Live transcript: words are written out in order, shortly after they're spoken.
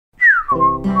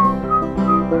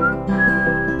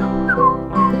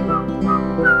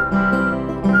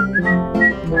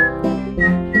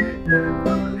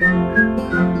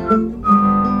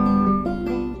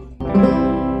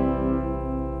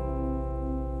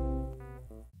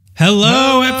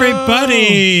Hello,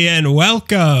 everybody, and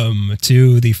welcome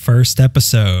to the first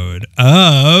episode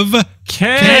of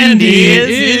Candy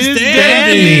is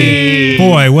Dandy.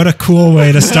 Boy, what a cool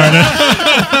way to start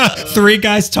it. Three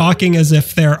guys talking as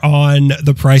if they're on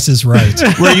The Price is Right.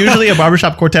 We're usually a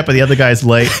barbershop quartet, but the other guy's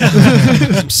late.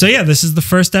 So yeah, this is the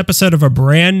first episode of a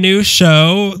brand new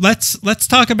show. Let's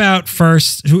talk about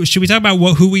first. Should we talk about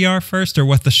who we are first, or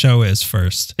what the show is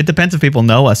first? It depends if people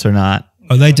know us or not.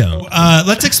 Oh, they don't.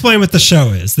 Let's explain what the show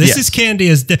is. This is Candy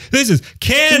is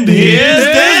Dandy,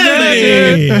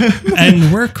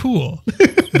 and we're cool.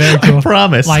 Very cool. I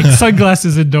promise. Like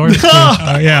sunglasses indoors.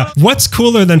 Oh yeah. What's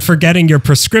cooler than forgetting your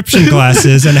prescription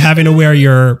glasses and having to wear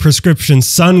your prescription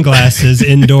sunglasses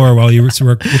indoor while you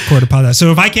record a podcast?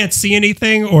 So if I can't see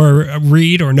anything or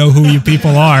read or know who you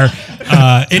people are,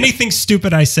 anything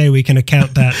stupid I say, we can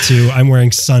account that to I'm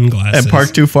wearing sunglasses. And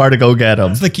park too far to go get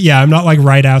them. It's like, yeah, I'm not like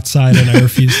right outside and I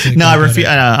refuse to. No, I refuse.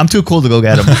 I'm too cool to go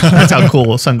get them. That's how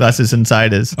cool sunglasses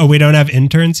inside is. Oh, we don't have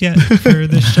interns yet for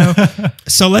this show?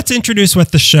 So let's introduce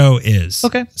what the show is.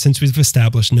 Okay. Since we've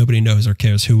established nobody knows or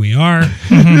cares who we are.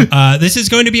 This is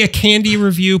going to be a candy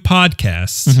review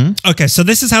podcast. Okay, so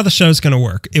this is how the show is going to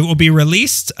work. It will be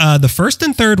released the first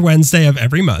and third Wednesday of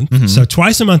every month. So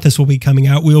twice a month this will be coming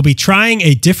out. We will be trying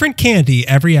a different candy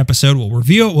every episode. We'll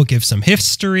review it. We'll give some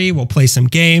history. We'll play some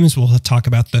games. We'll talk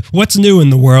about what's new in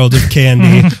the world of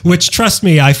candy, which, trust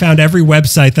me, I found every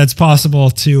website that's possible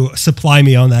to supply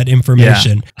me on that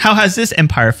information. Yeah. How has this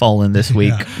empire fallen this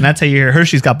week? Yeah. And that's how you hear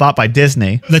Hershey's got bought by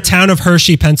Disney. The town of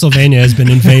Hershey, Pennsylvania has been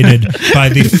invaded by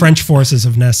the French forces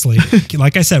of Nestle.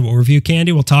 Like I said, we'll review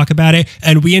candy. We'll talk about it.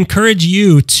 And we encourage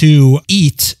you to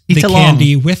eat the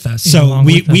candy with us. So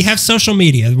we have social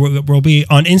media. We'll be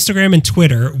on Instagram and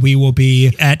Twitter. We will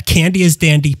be at Candy is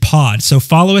Dandy Pod. So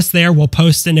follow us there. We'll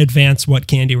post in advance what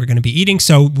candy we're going to be eating,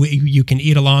 so you can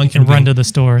eat along and run to the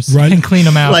stores and clean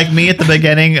them out. Like me at the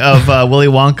beginning of Willy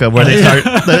Wonka, where they start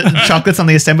the chocolates on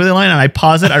the assembly line, and I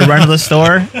pause it, I run to the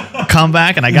store, come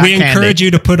back, and I got candy. We encourage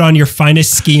you to put on your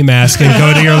finest ski mask and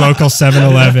go to your local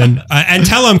 7-Eleven and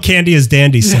tell them Candy is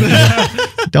Dandy sent you.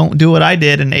 Don't do what I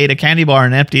did and ate a candy bar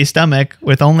in an empty stomach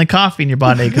with only coffee in your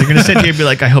body, because you're going to sit here and be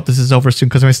like, I hope this is over soon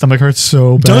because my stomach hurts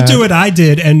so bad. Don't do what I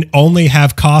did and only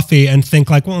have coffee and think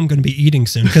like, well, I'm going to be eating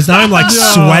soon, because now I'm like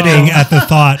sweating at the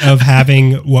thought of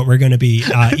having what we're going to be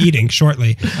eating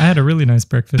shortly. I had a really nice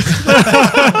breakfast.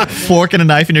 Fork and a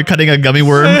knife and you're cutting a gummy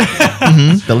worm.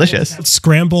 Delicious.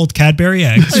 Scrambled Cadbury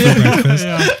eggs for breakfast.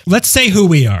 Yeah. Let's say who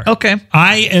we are. Okay.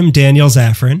 I am Daniel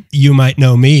Zaffron. You might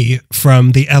know me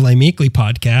from the LA Meekly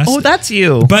podcast. Oh, that's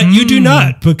you. But you do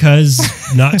not, because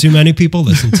not too many people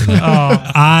listen to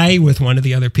that. I, with one of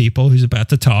the other people who's about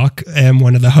to talk, am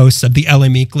one of the hosts of the LA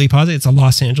Meekly podcast. It's a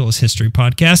Los Angeles history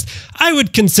podcast. I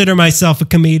would consider myself a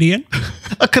comedian.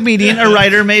 A comedian, a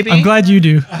writer, maybe. I'm glad you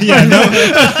do. Yeah, no.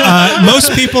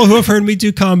 Most people who have heard me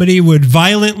do comedy would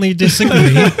violently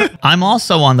disagree. I'm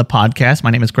also on the podcast. My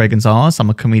name is Greg Gonzalez. I'm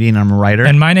a comedian. I'm a writer.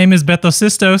 And my name is Beto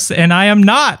Sistos, and I am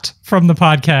not from the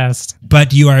podcast.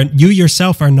 But you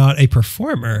yourself are not a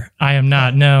performer. I am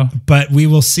not, no. But we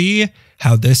will see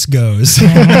how this goes.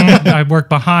 I work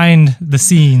behind the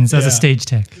scenes as a stage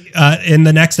tech. In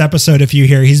the next episode, if you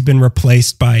hear, he's been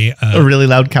replaced by a really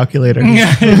loud calculator.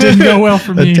 It didn't go well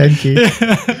for me. A 10 key.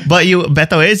 But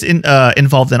Beto is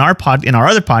involved in our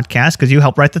other podcast, because you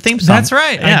helped write the theme song. That's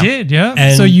right. Yeah. I did. Yeah.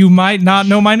 And so you might not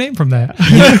know my name from that.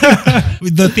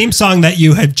 The theme song that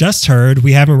you have just heard,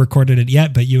 we haven't recorded it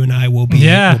yet, but you and I will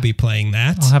be playing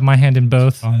that. I'll have my hand in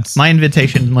both. My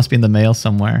invitation must be in the mail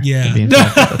somewhere. Yeah.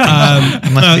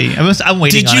 Must be. I'm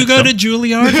waiting. Did you go to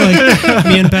Juilliard like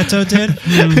me and Beto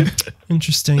did?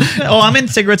 Interesting. Oh, I'm in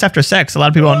Cigarettes After Sex. A lot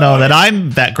of people don't know that I'm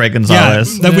that Greg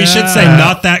Gonzalez. Yeah, that we should say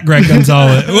not that Greg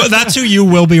Gonzalez. Well, that's who you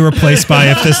will be replaced by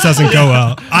if this doesn't go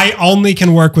well. I only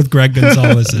can work with Greg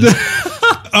Gonzalez's.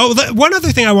 One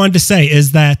other thing I wanted to say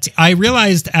is that I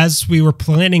realized as we were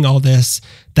planning all this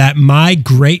that my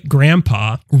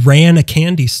great-grandpa ran a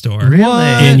candy store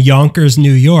in Yonkers,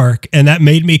 New York, and that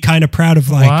made me kind of proud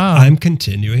of I'm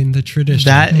continuing the tradition.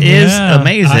 That is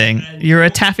amazing. You're a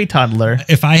taffy toddler.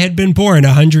 If I had been born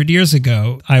 100 years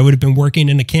ago, I would have been working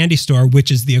in a candy store, which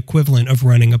is the equivalent of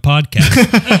running a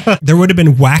podcast. There would have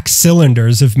been wax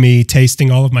cylinders of me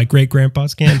tasting all of my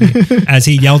great-grandpa's candy as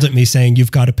he yelled at me saying,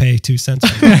 "You've got to pay 2 cents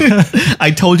for that."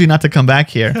 I told you not to come back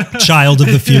here. Child of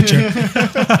the future.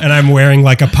 And I'm wearing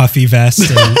like like a puffy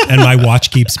vest and my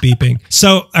watch keeps beeping. So,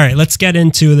 all right, let's get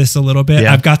into this a little bit.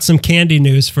 Yeah. I've got some candy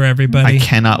news for everybody. I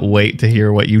cannot wait to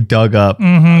hear what you dug up.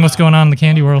 What's going on in the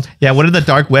candy world? Yeah, what did the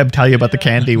dark web tell you about the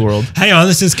candy world? Hang on,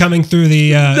 this is coming through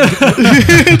the...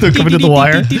 They're coming to the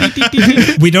wire.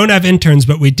 we don't have interns,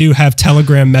 but we do have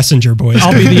Telegram messenger boys.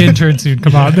 I'll be the intern soon.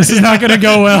 Come on. This is not going to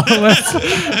go well.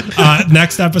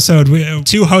 Next episode,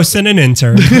 two hosts and an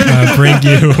intern bring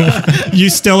you. You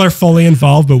still are fully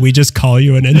involved, but we just call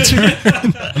you an intern.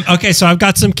 Okay, so I've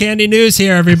got some candy news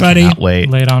here, everybody. Wait.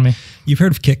 Lay it on me. You've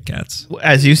heard of Kit Kats.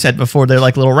 As you said before, they're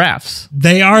like little rafts.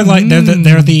 They are like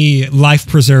they're the life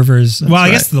preservers. Well, I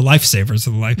right. guess the lifesavers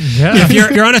of the life. Yeah. If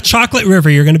you're on a chocolate river,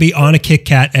 you're going to be on a Kit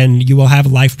Kat, and you will have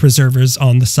life preservers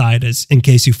on the side as in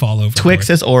case you fall over.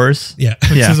 Twix as oars. Yeah.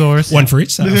 This is ours. One for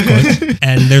each side, of course.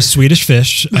 And there's Swedish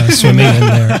fish swimming in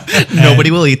there.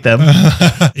 Nobody will eat them.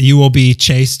 You will be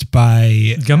chased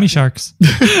by Gummy sharks.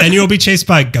 and you'll be chased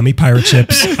by gummy pirate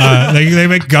ships. They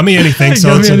make gummy anything, so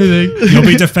Gummy anything. you'll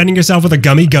be defending yourself with a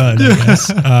gummy gun, I guess.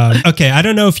 Okay, I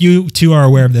don't know if you two are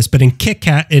aware of this, but in Kit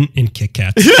Kat, in Kit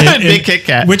Kats, Big Kit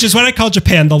Kat. which is what I call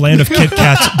Japan, the land of Kit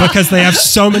Kats, because they have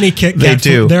so many Kit Kat. They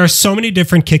do. There are so many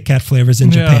different Kit Kat flavors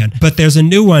in Yeah. Japan, but there's a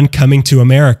new one coming to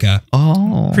America.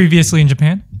 Oh. Previously in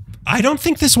Japan. I don't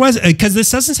think this was because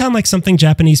this doesn't sound like something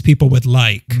Japanese people would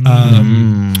like.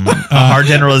 A hard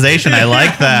generalization. I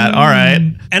like that. All right.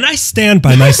 And I stand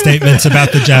by my statements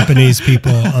about the Japanese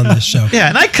people on this show. Yeah,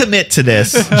 and I commit to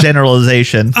this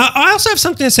generalization. I also have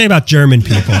something to say about German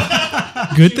people.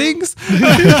 Good things?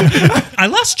 I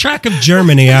lost track of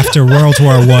Germany after World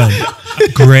War I.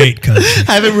 Great country.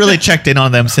 I haven't really checked in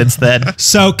on them since then.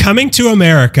 So coming to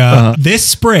America this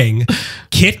spring,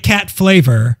 Kit Kat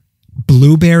flavor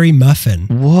blueberry muffin.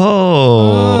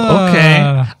 Whoa.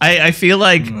 Okay. I feel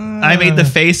like I made the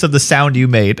face of the sound you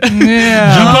made.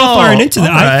 Yeah. You both aren't into that.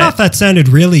 all I right. thought that sounded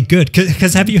really good.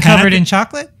 Because have you had Covered in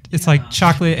chocolate? It's like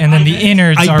chocolate and then the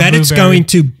innards I are bet it's blueberry. going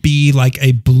to be like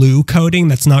a blue coating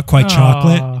that's not quite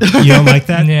chocolate. You don't like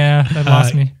that? Yeah, that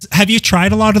lost me. Have you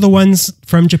tried a lot of the ones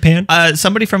from Japan?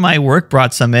 Somebody from my work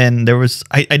brought some in. There was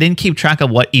I didn't keep track of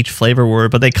what each flavor were,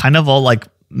 but they kind of all like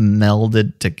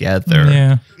melded together.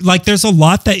 Yeah. Like there's a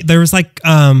lot that there was like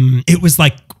it was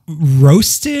like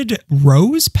roasted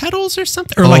rose petals or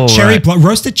something, or like right.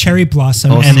 roasted cherry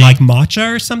blossom and see. like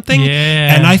matcha or something.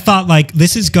 Yeah. And I thought like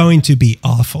this is going to be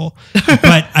awful,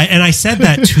 but I said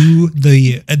that to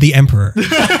the emperor.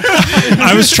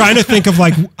 I was trying to think of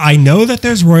like I know that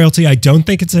there's royalty. I don't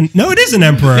think it's it is an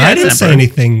emperor. Yeah, I it's didn't an say emperor.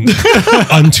 anything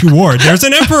untoward. There's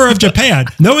an emperor of Japan.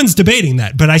 No one's debating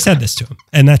that, but I said this to him,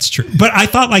 and that's true. But I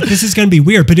thought like this is going to be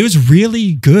weird, but it was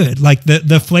really good. Like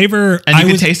the flavor. And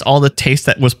you could taste all the taste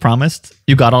that was promised.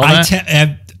 You got all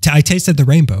that? I tasted the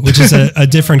rainbow, which is a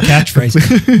different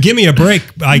catchphrase. Give me a break.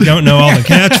 I don't know all the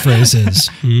catchphrases.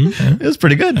 It was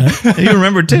pretty good. You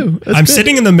remember too. That's I'm good.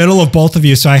 sitting in the middle of both of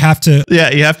you, so I have to.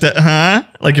 Yeah, you have to,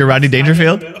 like you're Rodney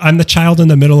Dangerfield. I'm the child in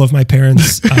the middle of my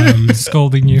parents.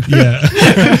 Scolding you. Yeah,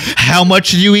 How much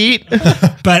did you eat?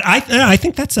 but I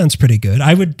think that sounds pretty good.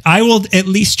 I will at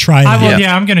least try I it. will, Yeah.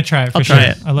 yeah, I'm going to try it for I'll sure. try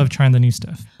it. I love trying the new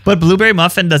stuff. But blueberry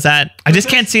muffin, does that? I just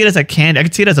can't see it as a candy. I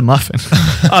can see it as a muffin.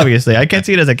 Obviously, I can't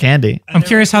see it as a candy. I'm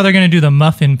curious how they're going to do the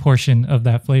muffin portion of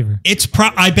that flavor.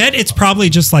 I bet it's probably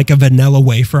just like a vanilla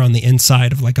wafer on the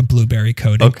inside of like a blueberry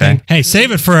coating. Okay. thing. Hey,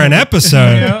 save it for an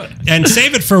episode, and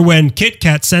save it for when Kit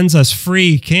Kat sends us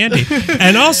free candy.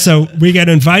 And also, we get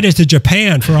invited to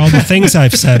Japan for all the things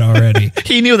I've said already.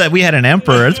 He knew that we had an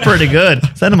emperor. It's pretty good.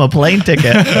 Send him a plane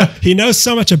ticket. He knows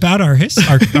so much about our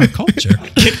culture.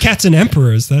 Kit Kats and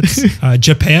emperors. That's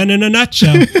Japan in a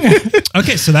nutshell.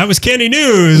 Okay, so that was candy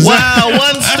news. Wow,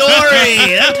 one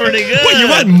story. That's pretty good. What, you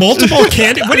want multiple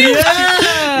candy? What do you?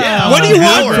 Yeah, What do you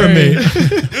want hour. from me?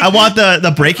 I want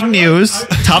the breaking news,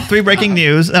 top 3 breaking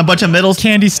news, a bunch of middle.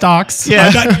 Candy stocks. Yeah.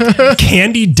 I got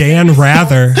Candy Dan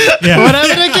Rather. Yeah. What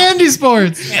happened to candy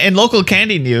sports? In local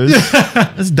candy news,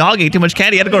 this dog ate too much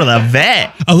candy. He had to go to the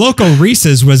vet. A local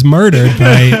Reese's was murdered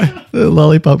by. The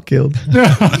lollipop killed.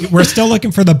 We're still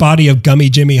looking for the body of Gummy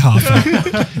Jimmy Hoffa.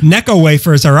 Necco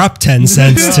wafers are up 10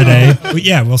 cents today.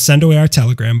 Yeah, we'll send away our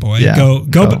Telegram boy. Yeah.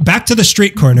 Go back to the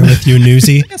street corner with you,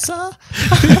 Newsy. Yes, sir.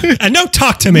 And don't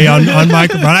talk to me on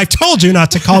microphone. I told you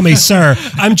not to call me sir.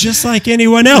 I'm just like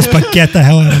anyone else, but get the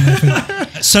hell out of my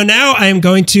face. So now I am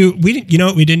going to, we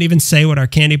didn't even say what our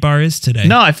candy bar is today.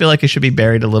 No, I feel like it should be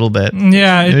buried a little bit.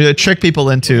 Yeah. It trick people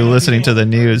into listening to the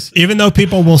news. Even though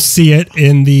people will see it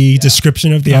in the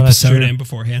description of the that's episode true. and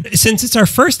beforehand. Since it's our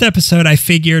first episode, I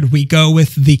figured we go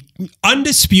with the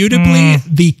undisputably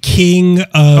the king of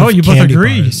Oh, you both candy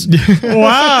agree. bars.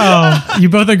 Wow. You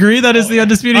both agree that is the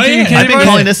undisputed king of I've candy been bars?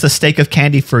 calling this the steak of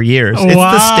candy for years. It's the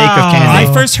Wow. steak of candy.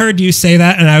 I first heard you say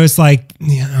that and I was like,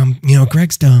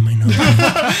 Greg's dumb. I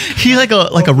know. He's like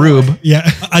a rube. Yeah,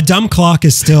 a dumb clock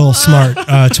is still smart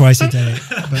twice a day.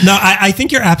 But no, I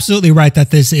think you're absolutely right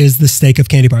that this is the steak of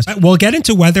candy bars. We'll get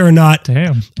into whether or not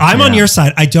Damn. I'm on your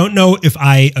side. I don't know if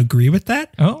I agree with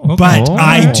that, Oh, okay. but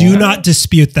I do not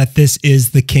dispute that this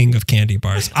is the king of candy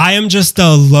bars. I am just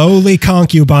a lowly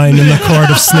concubine in the court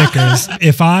of Snickers.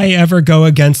 If I ever go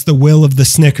against the will of the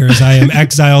Snickers, I am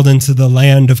exiled into the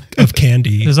land of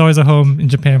candy. There's always a home in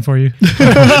Japan for you.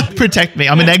 Protect me.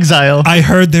 I'm in exile. I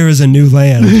heard there is a new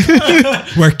land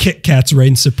where Kit Kats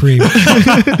reign supreme.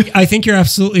 I think you're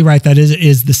absolutely right. That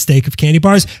is the steak of candy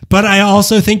bars. But I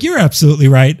also think you're absolutely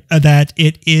right that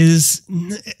it is.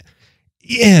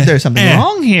 Yeah, There's something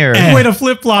wrong here. Way to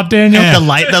flip flop, Daniel.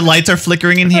 The lights are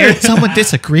flickering in here. Someone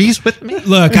disagrees with me.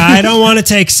 Look, I don't want to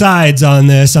take sides on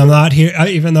this. I'm not here,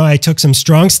 even though I took some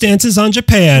strong stances on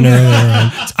Japan earlier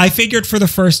on. I figured for the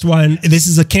first one, this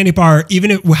is a candy bar.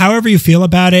 Even if, however you feel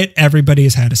about it, everybody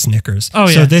has had a Snickers. Oh,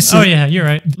 yeah. So this oh, is, yeah. You're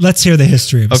right. Let's hear the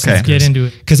history of Snickers. Get into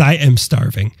it. Because I am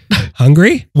starving.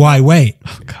 Hungry? Why wait?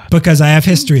 Because I have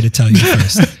history to tell you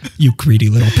first. You greedy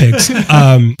little pigs.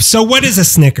 So what is a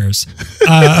Snickers?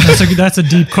 That's a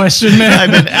deep question, man.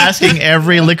 I've been asking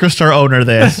every liquor store owner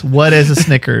this. What is a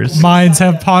Snickers? Minds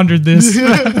have pondered this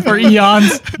for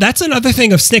eons. That's another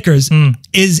thing of Snickers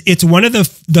is it's one of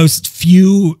those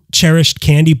few cherished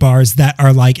candy bars that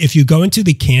are like, if you go into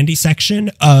the candy section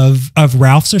of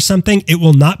Ralph's or something, it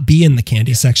will not be in the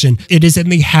candy section. It is in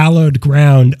the hallowed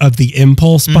ground of the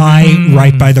impulse buy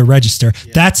right by the register.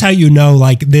 That's how you know,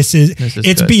 like,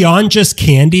 it's good. beyond just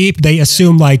candy. They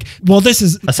assume like, well, this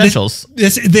is Essentials.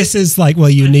 This is like, well,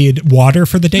 you need water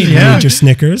for the day. You Yeah. need your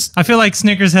Snickers. I feel like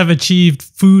Snickers have achieved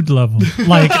food level,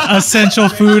 like essential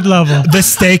food level. The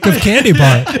steak of candy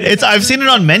bar. I've seen it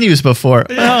on menus before.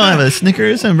 Oh, I have a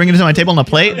Snickers and bring it to my table on a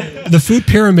plate. The Food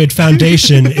Pyramid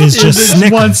Foundation is just It's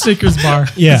Snickers. one Snickers bar.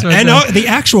 Yeah, That's what and I'm saying. the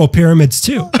actual pyramids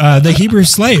too. The Hebrew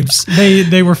slaves.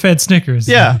 They were fed Snickers.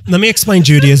 Yeah. Let me explain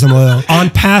Judaism a little. On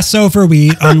Passover, we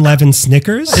eat unleavened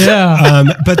Snickers. Yeah.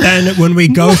 But then when we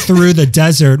go through the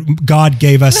desert, God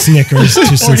gave us Snickers.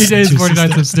 40 days, 40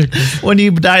 nights of Snickers. When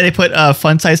you die, they put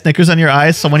fun-size Snickers on your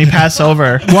eyes, so when you pass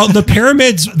over, Well, the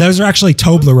pyramids, those are actually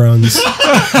Toblerones.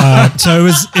 So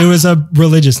it was a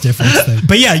religious difference thing.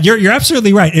 But yeah, you're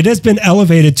absolutely right. It has been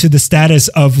elevated to the status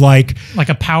of like Like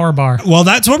a power bar. well,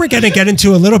 that's what we're going to get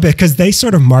into a little bit because they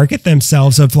sort of market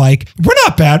themselves of like, we're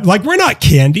not bad. Like, we're not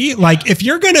candy. Like, if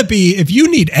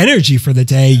you need energy for the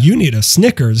day, you need a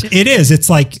Snickers. It is. It's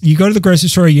like you go to the grocery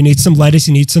store, you need some lettuce,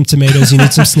 you need some tomatoes, you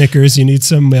need some Snickers, you need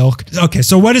some milk. Okay,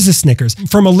 so what is a Snickers?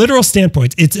 From a literal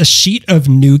standpoint, it's a sheet of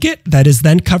nougat that is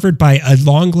then covered by a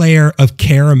long layer of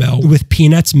caramel with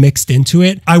peanuts mixed into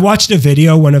it. I watched a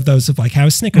video, one of those of like, how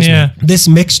is Snickers Yeah. made? This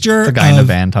mixture the guy in the of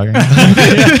van talking.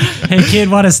 Hey kid,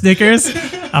 want a Snickers?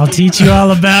 I'll teach you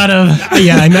all about them.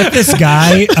 Yeah, I met this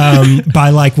guy by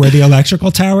like where the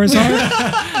electrical towers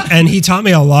are. And he taught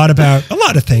me a lot about a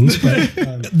lot of things, but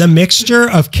the mixture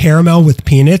of caramel with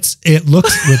peanuts, it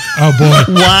looks with, oh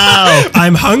boy. Wow.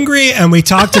 I'm hungry and we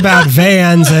talked about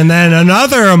vans and then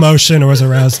another emotion was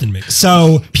aroused in me.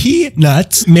 So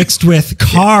peanuts mixed with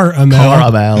caramel.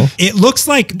 Caramel. It looks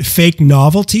like fake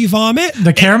novelty vomit.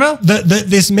 The caramel?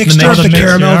 This mixture The of the mixture,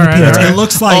 caramel and the alright, peanuts. alright. It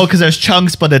looks like Oh, because there's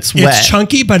chunks, but it's wet. it's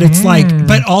chunky, but it's like,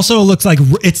 but also it looks like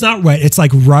it's not wet. It's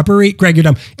like rubbery. Greg, you're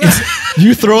dumb.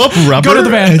 You throw up rubber? Go to the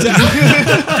van.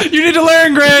 You need to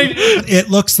learn, Greg. It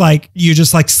looks like you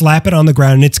just like slap it on the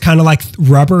ground and it's kind of like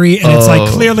rubbery and it's like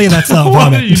clearly that's not What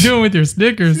are vomit. you doing with your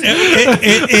Snickers?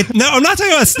 No, I'm not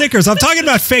talking about Snickers. I'm talking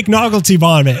about fake novelty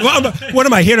vomit. Well, what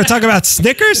am I here to talk about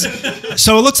Snickers?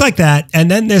 So it looks like that. And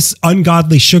then this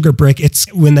ungodly sugar brick,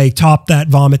 it's when they top that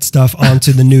vomit stuff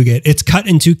onto the nougat, it's cut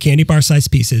into candy bar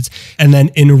sized pieces and then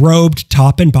enrobed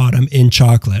top and bottom in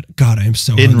chocolate. God, I am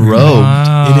so hungry.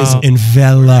 Enrobed. It is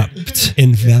enveloped.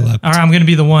 Enveloped. All right, I'm going to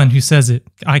be the one who says it.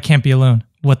 I can't be alone.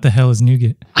 What the hell is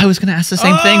nougat? I was going to ask the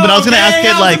same thing, but I was going to ask Okay,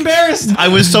 it I was like, embarrassed. I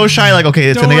was so shy, like, okay,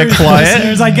 it's Don't going to worry, get quiet.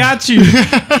 listeners, I got you.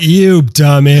 You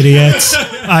dumb idiots.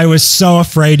 I was so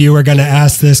afraid you were going to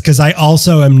ask this because I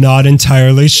also am not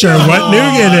entirely sure what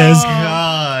nougat is.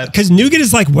 God. because nougat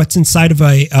is like what's inside of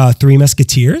a Three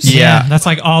Musketeers. Yeah. That's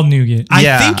like all nougat.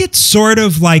 I think it's sort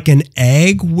of like an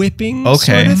egg whipping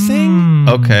sort of thing.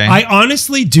 Okay. I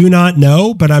honestly do not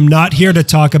know, but I'm not here to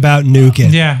talk about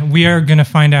nougat. Yeah, we are going to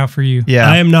find out for you. Yeah.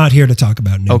 I am not here to talk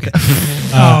about nougat. Okay.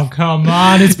 Oh, come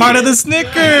on. It's part of the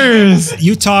Snickers.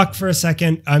 You talk for a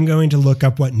second. I'm going to look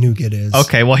up what nougat is.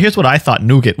 Okay. Well, here's what I thought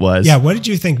nougat was. Yeah, what did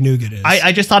you think nougat is?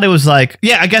 I just thought it was like,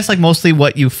 I guess like mostly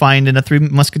what you find in the Three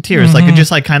Musketeers. Like, it's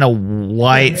just like kind of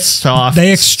white, soft,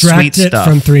 they extract sweet it stuff.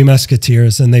 from Three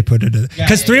Musketeers and they put it in.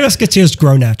 Because Three Musketeers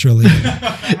grow naturally.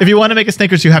 If you want to make a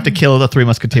Snickers, you have to kill the Three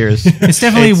Musketeers. It's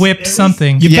definitely whipped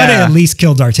something. You've got to at least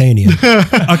kill D'Artagnan.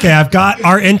 Okay, I've got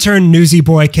our intern Newsy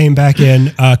Boy came back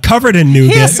in, covered in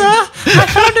nougat. Yes, sir. I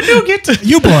found a nougat.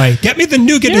 You boy, get me the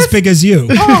nougat as big as you.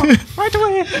 Oh, right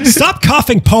away. Stop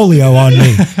coughing polio on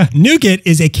me. Nougat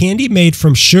is a candy made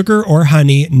from sugar or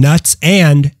honey, nuts,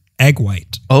 and egg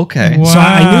white. Okay. Wow. So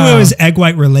I knew it was egg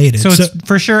white related. So it's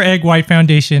for sure egg white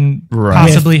foundation, Right.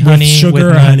 possibly with honey, sugar,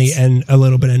 with nuts, honey, and a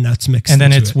little bit of nuts mixed and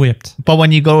then into it's it. whipped. But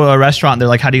when you go to a restaurant, they're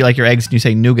like, "How do you like your eggs?" And you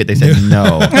say nougat. They say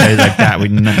no. They're like that. That's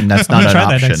I'm not an gonna try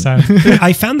that option. next time.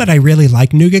 I found that I really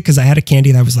like nougat because I had a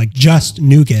candy that was like just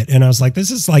nougat, and I was like,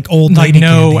 "This is like old Like lady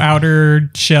no candy."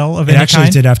 outer shell of It any actually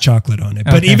kind. did have chocolate on it,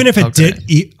 but Okay. even if it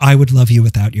did, I would love you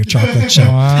without your chocolate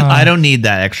shell. Wow. I don't need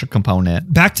that extra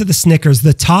component. Back to the Snickers.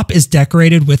 The top is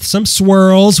decorated with some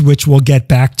swirls, which we'll get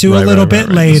back to a little bit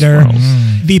later.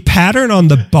 The pattern on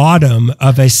the bottom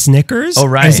of a Snickers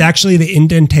is actually the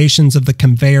indentations of the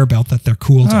conveyor belt that they're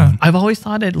cooled on. I've always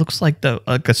thought it looks like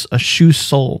a shoe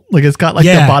sole. Like it's got like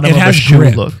the Yeah, bottom it of a has shoe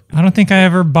grip. look. I don't think I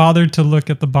ever bothered to look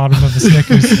at the bottom of the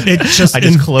Snickers. It's just, I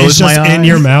just closed it's just my in eyes.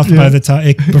 your mouth by the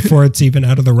time before it's even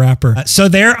out of the wrapper. So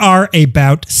there are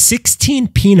about 16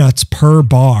 peanuts per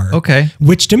bar. Okay.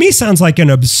 Which to me sounds like an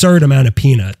absurd amount of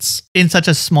peanuts. In such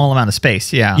a small amount of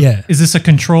space. Yeah. Yeah. Is this a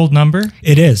controlled number?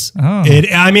 It is. Oh.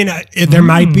 There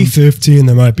might be 15,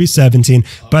 there might be 17,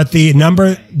 but the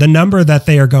number that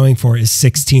they are going for is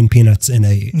 16 peanuts in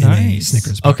a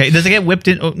Snickers bar. Okay. Does it get whipped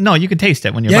in? Oh, no, you can taste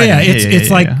it when you're Yeah, biting yeah. it. It's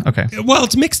like okay. Well,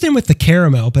 it's mixed in with the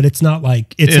caramel, but it's not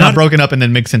like It's not broken up and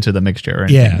then mixed into the mixture. Or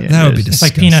anything. Yeah, that would be It's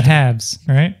like peanut halves,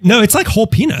 right? No, it's like whole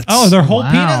peanuts. Oh, they're whole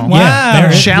Wow. peanut? Yeah, Wow.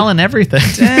 they're- Shell and everything.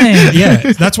 Dang.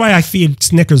 Yeah, that's why I feed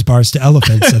Snickers bars to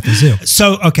elephants at the zoo.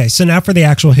 So now for the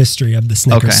actual history of the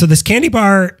Snickers. Okay. So this candy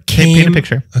bar came... Paint a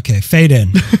picture. Okay, fade in.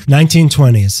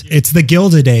 1920s. It's the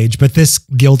Gilded Age, but this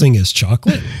gilding is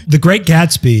chocolate. The Great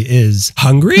Gatsby is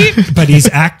hungry, but he's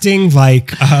acting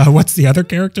like... what's the other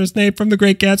character's name from The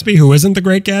Great Gatsby who isn't The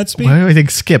Great Gatsby? Why do I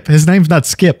think Skip? His name's not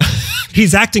Skip.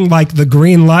 He's acting like the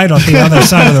green light on the other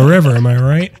side of the river, am I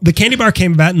right? The candy bar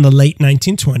came about in the late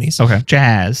 1920s. Okay.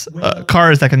 Jazz.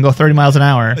 Cars that can go 30 miles an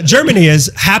hour. Germany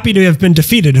is happy to have been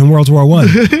defeated in World War I.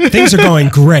 Things are going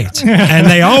great, and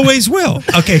they always will.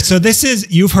 Okay, so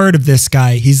you've heard of this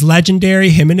guy. He's legendary,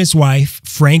 him and his wife,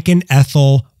 Frank and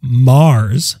Ethel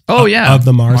Mars. Oh, yeah. Of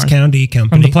the Mars County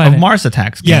Company. From the planet. Of Mars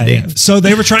Attacks. Yeah, Candy. yeah. So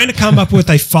they were trying to come up with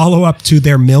a follow-up to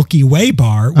their Milky Way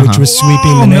bar, which was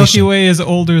sweeping the nation. Milky Way is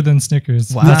older than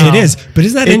Snickers. Wow. It is, but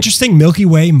isn't that interesting? Milky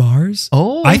Way Mars.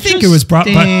 Oh, I think it was brought,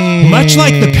 but much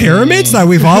like the pyramids that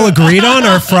we've all agreed on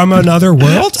are from another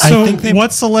world. So I think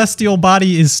what celestial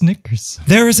body is Snickers?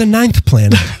 there is a ninth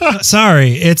planet.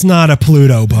 Sorry, it's not a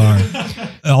Pluto bar,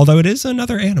 although it is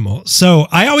another animal. So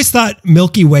I always thought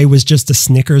Milky Way was just a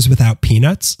Snickers without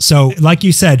peanuts. So, like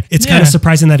you said, it's kind of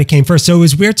surprising that it came first. So it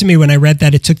was weird to me when I read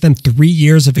that it took them 3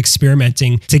 years of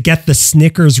experimenting to get the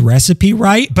Snickers recipe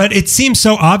right. But it seems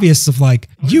so obvious of like,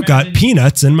 you got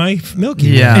peanuts in my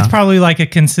Milky Way. Yeah. It's probably like a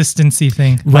consistency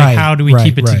thing. Like Right, how do we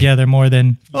keep it right. together more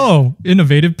than,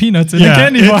 innovative peanuts in a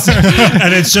candy bar.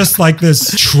 And it's just like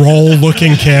this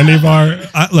troll-looking candy bar.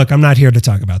 Look, I'm not here to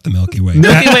talk about the Milky Way.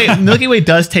 Milky Way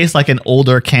does taste like an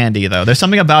older candy, though. There's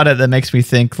something about it that makes me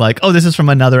think like, oh, this is from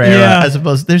another era. Yeah. As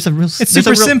opposed, there's a real. It's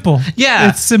super simple. Yeah.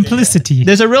 It's simplicity.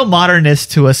 There's a real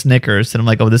modernist to a Snickers, and I'm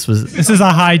like, oh, this was. This is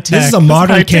a high tech. This is a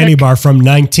modern candy bar from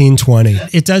 1920.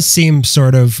 It does seem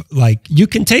sort of like you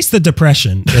can taste the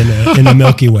depression in a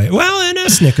Milky Way. Well, in a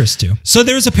Snickers too. So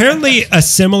there's apparently a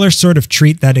similar sort of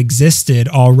treat that existed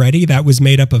already that was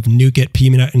made up of nougat,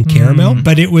 peanut, and caramel,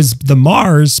 but it was the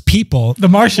Mars people. the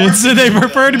Martians. They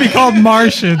prefer to be called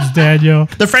Martians, Daniel.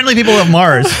 The friendly people of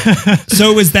Mars.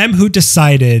 So it was them who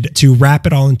decided to wrap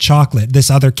it all in chocolate, this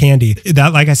other candy.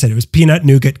 That, like I said, it was peanut,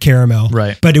 nougat, caramel.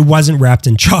 Right. But it wasn't wrapped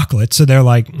in chocolate. So they're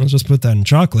like, let's just put that in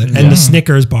chocolate. And the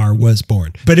Snickers bar was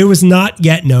born. But it was not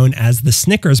yet known as the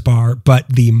Snickers bar, but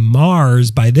the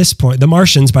Martians by this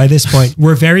point,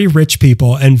 were very rich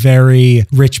people, and very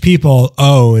rich people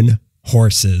own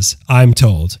horses, I'm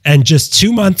told. And just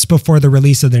 2 months before the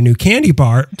release of their new candy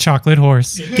bar, Chocolate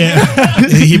horse.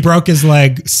 he broke his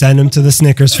leg, sent him to the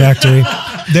Snickers factory.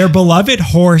 Their beloved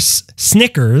horse,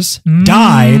 Snickers,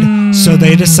 died, so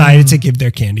they decided to give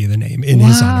their candy the name in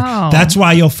his honor. That's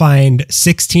why you'll find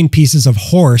 16 pieces of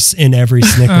horse in every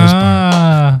Snickers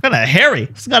bar. Kind of hairy.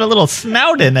 It's got a little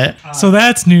snout in it. So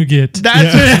that's nougat.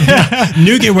 That's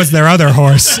Nougat was their other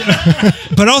horse.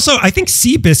 But also, I think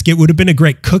Seabiscuit would have been a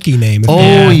great cookie name.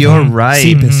 Oh, you're right.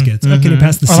 Seabiscuits. Oh, can you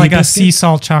pass the Or like a Seabiscuit? sea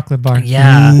salt chocolate bar.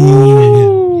 Yeah.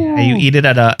 Yeah, you eat it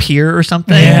at a pier or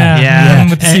something. Yeah.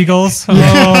 With the seagulls. Oh,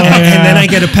 and then I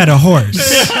get a pet a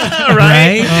horse.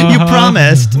 Right? You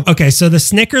promised. Okay, so the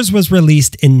Snickers was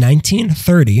released in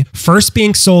 1930, first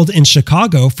being sold in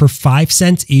Chicago for 5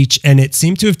 cents each, and it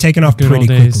seemed to have taken off Good pretty old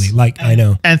days. quickly. Like, I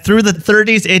know. And through the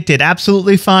 30s, it did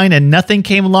absolutely fine, and nothing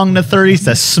came along in the 30s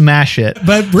to smash it.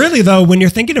 But really, though, when you're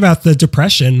thinking about the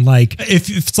Depression, like, if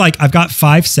it's like, I've got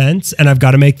 5 cents and I've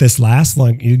got to make this last,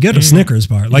 like, you get a Snickers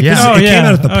bar. Like, Yeah. this, Oh, it yeah. came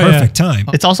out at the Oh, perfect time.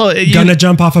 It's also Gonna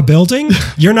jump off a building?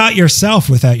 You're not yourself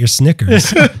without your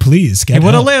Snickers. Please, get He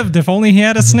would have help. lived if only he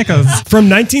had a Snickers. From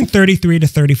 1933 to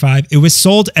 35, it was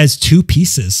sold as 2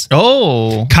 pieces.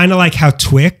 Oh. Kind of like how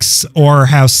Twix or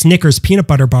how Snickers peanut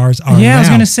butter bars are Yeah, I was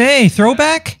now. going to say,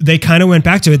 throwback? They kind of went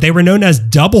back to it. They were known as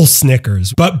double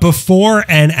Snickers, but before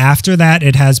and after that,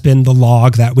 it has been the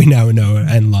log that we now know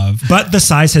and love. But the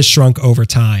size has shrunk over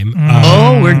time.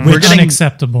 We're getting.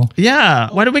 Unacceptable. Yeah.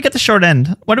 Why did we get the short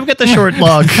end? Why did we get the short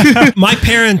log? My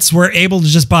parents were able to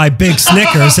just buy big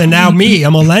Snickers, and now me, a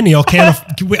millennial,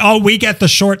 we get the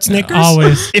short Snickers.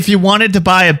 Always. If you wanted to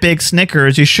buy a big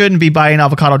Snickers, you shouldn't be buying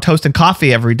avocado toast and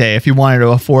coffee every day if you wanted to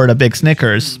afford a big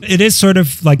Snickers. It is sort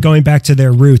of like going back to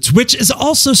their roots, which is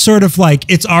also sort of like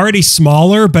it's already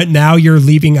smaller, but now you're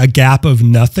leaving a gap of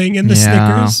nothing in the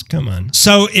Yeah. Snickers. Come on.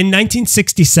 So in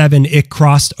 1967, it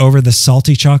crossed over the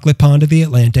salty chocolate pond of the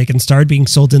Atlantic and started being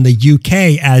sold in the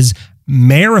UK as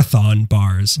marathon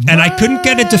bars. And I couldn't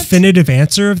get a definitive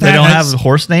answer of that. They don't have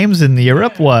horse names in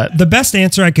Europe? What? The best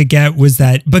answer I could get was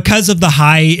that because of the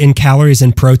high in calories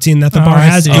and protein that the bar I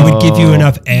has, see. it would give you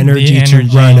enough energy to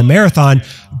energy. run a marathon.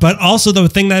 But also the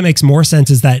thing that makes more sense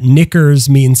is that knickers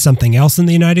means something else in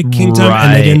the United Kingdom,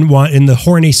 and they Right. didn't want in the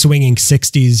horny swinging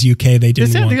 60s UK. They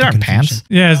didn't want These the aren't confusion. pants.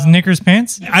 Yeah, is Knickers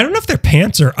pants? I don't know if they're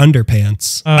pants or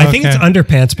underpants. Oh, I think it's okay.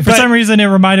 underpants. For But some reason, it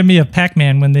reminded me of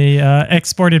Pac-Man when they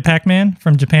exported Pac-Man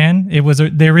from Japan. It was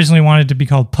they originally wanted it to be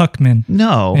called Puckman.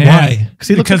 No. Yeah. Why? He looks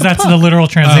Because like a that's puck. the literal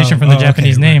translation from the okay,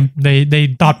 Japanese right. name.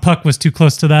 They thought Puck was too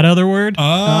close to that other word, Oh.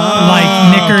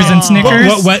 like Knickers and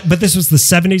Snickers. But this was the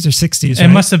 70s or 60s, It right?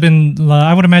 must have been,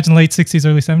 I would imagine, late 60s,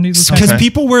 early 70s. Because Okay.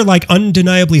 people were like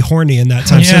undeniably horny in that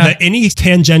time. So Yeah. that any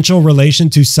tangential relation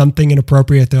to something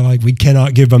inappropriate, they're like, we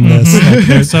cannot give them this. Mm-hmm. Like,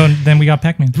 there's- So then we got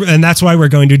Pac-Man. and that's why we're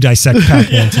going to dissect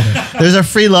Pac-Man today. There's a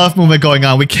free love movement going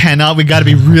on. We got to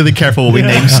be really careful when we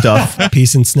name stuff.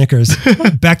 Peace and Snickers.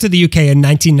 Back to the UK in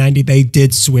 1990, they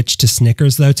did switch to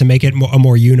Snickers though to make it a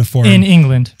more uniform. In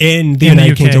England. In the In the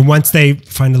United UK. Kingdom, once they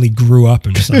finally grew up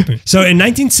and something. So in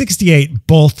 1968,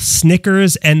 both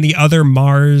Snickers and the other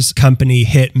Mars company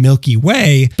hit Milky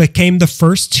Way became the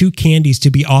first 2 candies to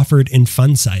be offered in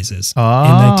fun sizes in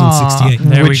 1968.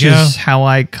 There we Which go. is how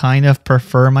I kind of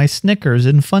prefer my Snickers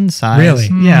in fun size. Really?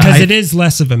 Yeah. Because I- it is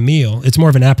less of a meal. It's more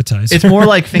of an appetizer. It's more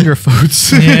like finger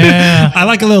foods. Yeah. I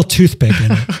like a little toothpick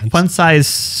in it. Fun size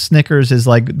Snickers is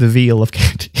like the veal of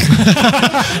candy.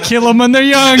 Kill them when they're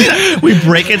young. We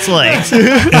break its legs.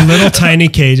 In little tiny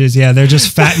cages. Yeah, they're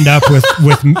just fattened up with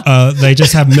they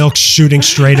just have milk shooting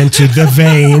straight into the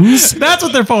veins. That's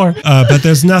what they're for. But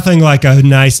there's nothing like a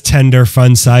nice, tender,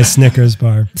 fun-sized Snickers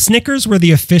bar. Snickers were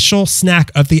the official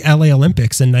snack of the LA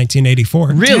Olympics in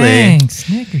 1984. Really? Dang,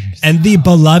 Snickers. And the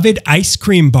beloved ice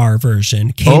cream bar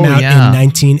version came Oh, out yeah. in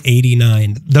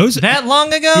 1989. Those That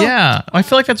long ago? Yeah. I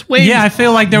feel like that's way. Yeah, I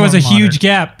feel like there was a more huge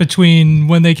gap between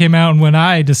when they came out and when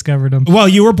I discovered them. Well,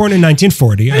 you were born in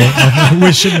 1940.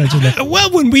 We should mention that.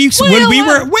 Well, when we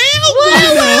were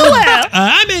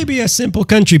I may be a simple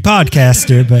country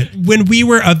podcaster, but when we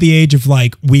were of the age of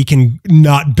like we can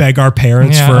not beg our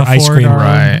parents Yeah, for ice afford cream, our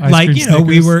Right. ice like cream you know,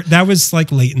 we Snickers. were that was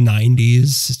like late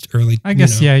 90s, early. I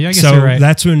guess, you know. yeah, I guess so you're right.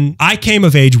 that's when I came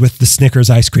of age with the Snickers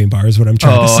ice cream bar. Is what I'm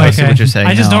trying to Oh, say. I see what you're saying.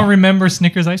 I just now. don't remember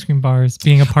Snickers ice cream bars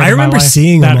being a part I of my remember life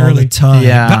seeing that them all early. the time.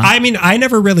 Yeah. But I mean, I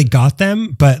never really got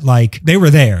them, but like they were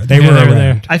there. They Yeah, were they were around.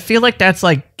 there. I feel like that's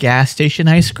like gas station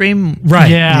ice cream. Right.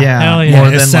 Yeah, Yeah. hell yeah. More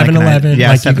Yeah, than like an 7-Eleven 7-Eleven. Yeah,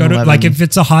 like you go to 7-Eleven. like if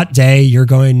it's a hot day, you're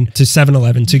going to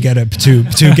 7-Eleven to get a to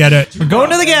get a. We're going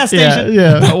to the gas Yeah, station.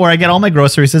 yeah. Where I get all my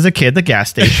groceries as a kid, the gas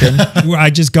station. Where I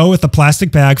just go with a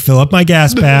plastic bag, fill up my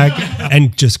gas bag,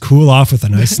 and just cool off with a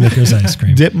nice Snickers ice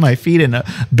cream. Dip my feet in a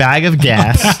bag of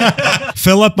gas.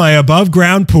 Fill up my above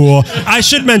ground pool. I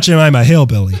should mention I'm a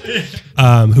hillbilly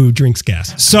who drinks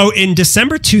gas. So in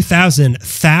December 2000,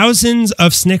 thousands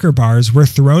of Snicker bars were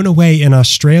thrown away in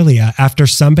Australia after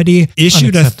somebody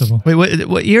issued Unacceptable. Wait,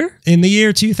 what year? in the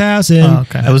year 2000. Oh,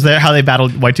 okay. That was there how they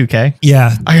battled Y2K.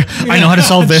 Yeah. I know how to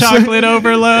solve this. Chocolate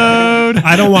overload.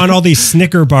 I don't want all these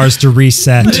Snicker bars to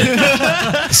reset.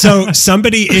 So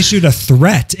somebody issued a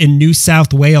threat in New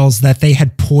South Wales that they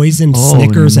had poisoned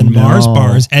Snickers and Mars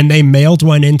bars, and they mailed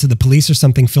one into the police or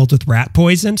something filled with rat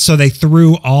poison. So they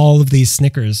threw all of these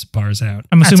Snickers bars out.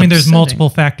 I'm assuming there's upsetting. multiple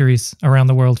factories around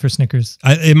the world for Snickers.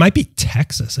 It might be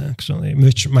Texas, actually,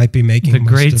 which might be making The most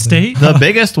great of state. The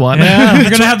biggest one. Yeah, we're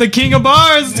gonna have the king of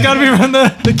bars. It's gotta be around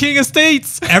the king of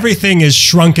states. Everything is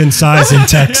shrunk in size in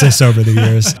Texas over the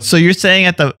years. So you're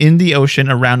saying in the ocean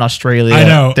around Australia, I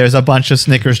know. there's a bunch of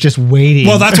Snickers just waiting.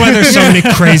 Well, that's why there's so many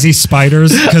crazy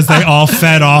spiders, because they all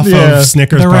fed off Yeah. of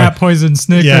Snickers The bar. rat poison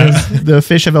Snickers. Yeah. the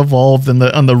fish have evolved on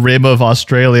the rim of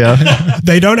Australia.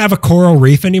 They don't have a coral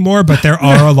reef anymore, but there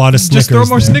are a lot of Snickers. Just throw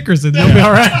more there. Snickers in. You'll be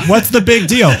all right. What's the big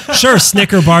deal? Sure,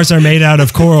 Snicker bars are made out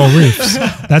of coral reefs.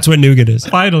 That's what nougat is.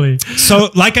 Finally. So,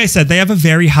 like I said, they have a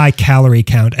very high calorie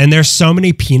count, and there's so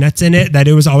many peanuts in it that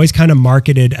it was always kind of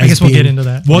marketed as guess we'll being- get into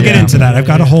that. We'll get Yeah. into that. Yeah, I've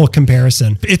got yeah. a whole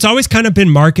comparison. It's always kind of been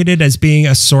marketed as being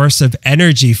a source of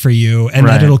energy for you and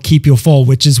that Right. it'll keep you full,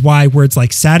 which is why words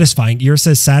like satisfying, yours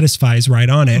says satisfies right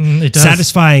on it. It does.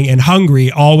 Satisfying and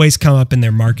hungry always come up in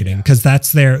their marketing because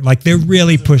that's their, like, they're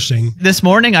really pushing. This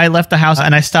morning, I left the house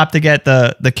and I stopped to get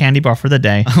the candy bar for the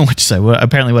day, which is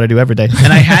apparently what I do every day.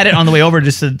 And I had it on the way over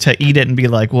just to eat it and be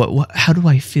like, what? How do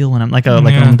I feel when I'm like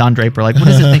Yeah. a Don Draper? Like, what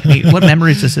does it make me? What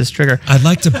memories does this trigger? I'd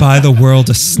like to buy the world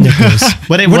a Snickers.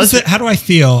 But it What was. is it? How do I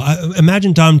feel?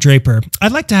 Imagine Dom Draper.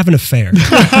 I'd like to have an affair.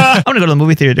 I'm gonna go to the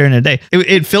movie theater during the day.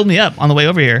 It filled me up on the way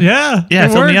over here. Yeah. Yeah,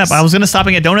 it filled me up. works. I was gonna stop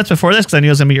and get donuts before this because I knew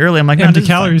it was gonna be early. I'm like, no, Empty this is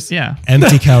fine. calories. Yeah,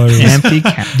 Empty calories. empty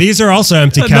calories. These are also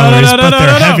empty no, calories, no, but no, they're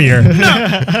no, no.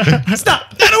 heavier. Stop.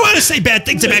 I don't want to say bad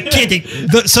things about candy.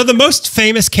 So the most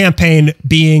famous campaign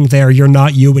being their "You're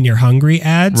Not You When You're Hungry"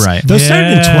 ads. Right. Those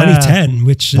started in Yeah. 2010,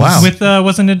 which is Wow. With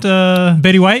wasn't it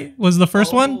Betty White was the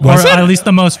first one, Was or it? at least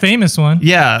the most famous one?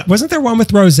 Yeah, Wasn't there one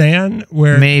with Roseanne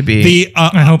where Maybe. the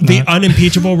I hope the not.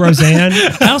 unimpeachable Roseanne?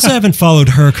 I also haven't followed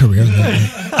her career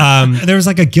lately. There was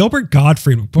like a Gilbert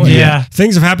Gottfried. Boy, Yeah.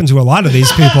 things have happened to a lot of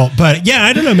these people. But yeah,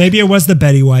 I don't know. Maybe it was the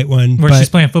Betty White one. Where but, she's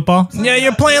playing football. Yeah,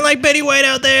 you're playing like Betty White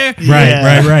out there.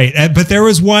 Right. But there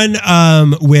was one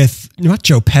with not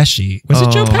Joe Pesci. Was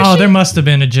it Joe Pesci? Oh, there must have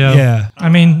been a Joe. Yeah. I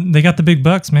mean, they got the big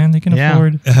bucks, man. They can Yeah.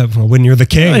 afford. Well, when you're the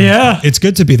king, Yeah. it's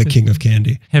good to be the king of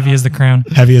candy. Heavy as the crown.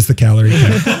 Heavy as the calorie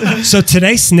count. So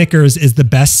today, Snickers is the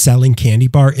best-selling candy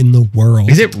bar in the world.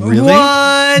 is it really?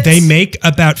 What? They make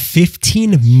about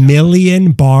 15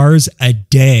 million bars a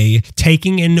day,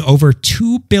 taking in over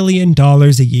 $2 billion a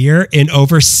year in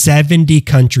over 70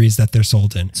 countries that they're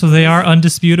sold in. So they are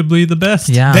undisputably the best.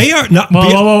 Yeah. They are not.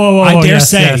 Whoa, I dare yes,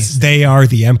 say yes. they are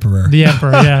the emperor. The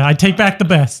emperor. Yeah, I take back the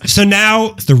best. So now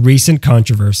the recent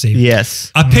controversy.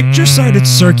 Yes. A picture started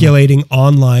circulating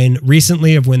online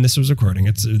recently of when this was recording.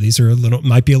 These are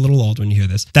might be a little old when you hear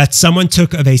this. That someone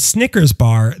took of a Snickers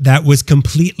bar that was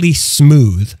completely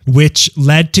smooth, which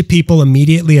led to people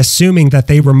immediately assuming that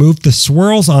they removed the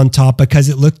swirls on top because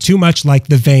it looked too much like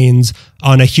the veins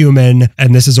on a human.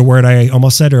 And this is a word I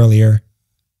almost said earlier.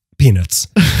 Peanuts.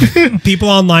 People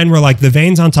online were like, the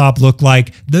veins on top look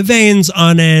like the veins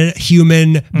on a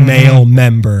human male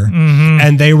member.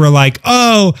 And they were like,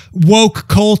 oh, woke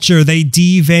culture. They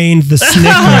deveined the Snickers.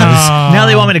 Now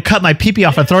they want me to cut my pee-pee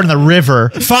off and throw it in the river.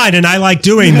 Fine, and I like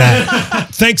doing that.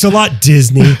 Thanks a lot,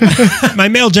 Disney. My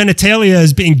male genitalia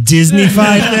is being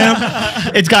Disney-fied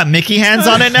now. It's got Mickey hands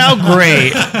on it now?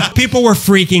 Great. People were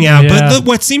freaking out. Yeah. But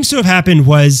what seems to have happened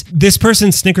was this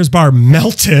person's Snickers bar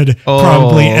melted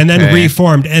probably and then okay.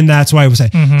 reformed. And that's why I was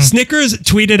saying Snickers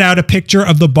tweeted out a picture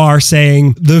of the bar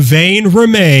saying the vein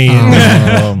remains,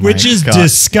 Oh my which is God.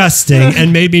 disgusting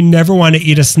and made me never want to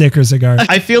eat a Snickers again.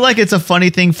 I feel like it's a funny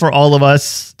thing for all of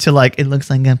us to like, it looks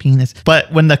like a penis.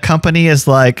 But when the company is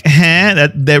like,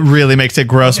 that really makes it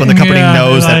gross when the company Yeah,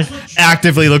 knows like, that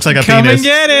actively looks like a Come penis. and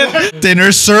get it.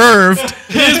 Dinner served.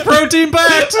 Here's protein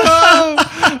packed.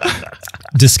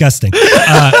 Disgusting.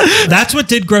 That's what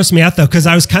did gross me out though, because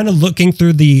I was kind of looking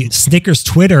through the Snickers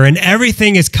Twitter and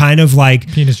everything is kind of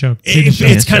like Penis joke.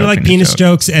 It's kind of like penis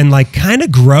jokes and like kind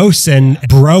of gross and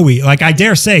bro-y. Like I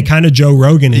dare say kind of Joe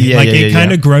Rogan. It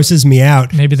kind of grosses me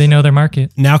out. Maybe they know their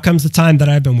market. Now comes the time that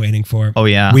I've been waiting for. Oh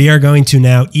yeah. We are going to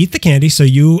now eat the candy. So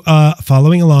you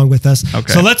following along with us.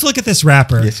 Okay. So let's look at this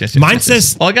wrapper. Yes, Mine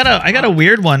says. Well, I got a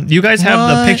weird one. You guys have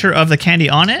the picture of the candy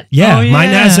on it? Yeah, Oh, mine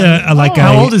has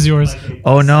How old is yours?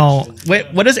 Oh no.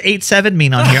 Wait, what does 8-7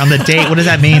 mean on here? On the date, what does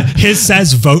that mean? His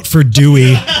says vote for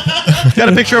Dewey. Got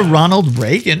a picture of Ronald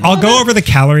Reagan. I'll go over the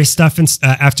calorie stuff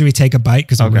after we take a bite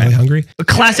because I'm really hungry. A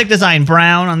classic design,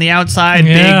 brown on the outside,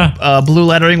 Yeah. big blue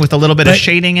lettering with a little bit of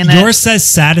shading in it. Yours says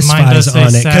satisfies Mine does say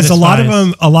on it because a lot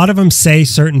satisfies. of them say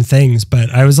certain things, but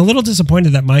I was a little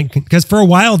disappointed that mine because for a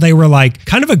while they were like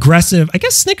kind of aggressive. I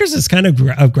guess Snickers is kind of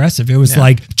aggressive. It was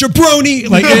like jabroni.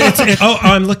 Like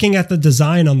I'm looking at the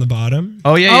design on the bottom.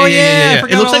 Oh yeah. I It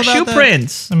forgot looks all like about shoe that.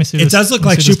 prints. Let me see. It does look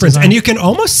like shoe prints, design. and you can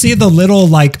almost see the little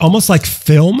almost like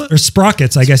film or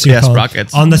sprockets, I guess you call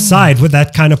sprockets. them, on the side where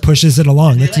that kind of pushes it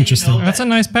along. That's interesting. That's a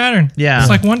nice pattern. Yeah. It's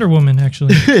like Wonder Woman,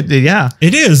 actually. Yeah.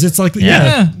 It is. It's like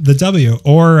Yeah. the W,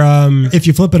 or if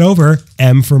you flip it over,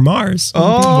 M for Mars. Oh.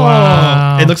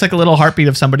 Wow. It looks like a little heartbeat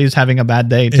of somebody who's having a bad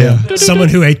day too. Yeah. Someone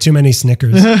who ate too many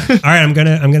Snickers. All right, I'm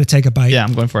gonna take a bite. Yeah,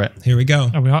 I'm going for it. Here we go.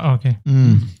 Are we all? Okay.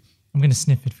 I'm going to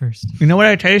sniff it first. You know what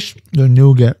I taste? The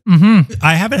nougat.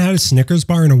 I haven't had a Snickers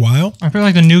bar in a while. I feel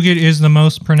like the nougat is the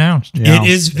most pronounced. Yeah. It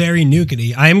is very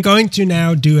nougaty. I am going to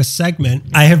now do a segment.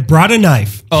 I have brought a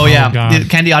knife. Oh yeah, God.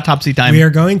 candy autopsy time. We are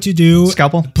going to do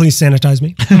Scalpel? Please sanitize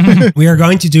me. We are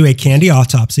going to do a candy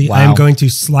autopsy. Wow. I am going to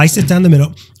slice it down the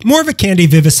middle. More of a candy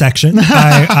vivisection.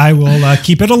 I will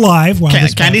keep it alive while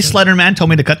this Candy process- Slender Man told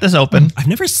me to cut this open. I've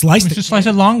never sliced We it. should slice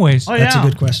it long ways. Oh, That's yeah. a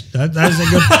good question. That is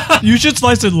a good. You should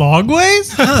slice it long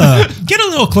ways? Get a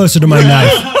little closer to my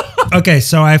knife. Okay,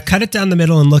 so I've cut it down the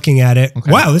middle and looking at it.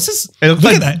 Wow, this is. It looks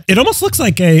look like- at that. It almost looks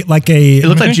like a. It looks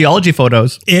like Okay. geology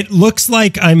photos. It looks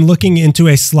like I'm looking into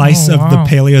a slice Oh, of the wow.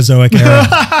 Paleozoic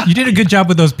era. You did a good job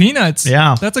with those peanuts.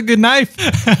 Yeah. That's a good knife.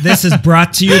 This is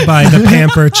brought to you by the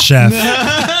Pampered Chef.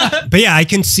 But yeah, I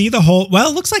can see the whole. Well,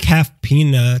 it looks like half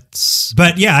peanuts.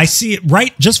 But yeah, I see it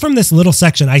right just from this little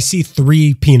section. I see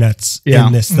 3 peanuts Yeah.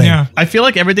 in this thing. Yeah. I feel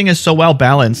like everything is so well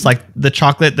balanced. Like the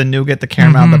chocolate, the nougat, the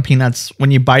caramel, the peanuts.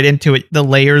 When you bite into it, the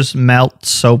layers melt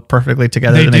so perfectly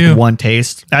together They to do. make one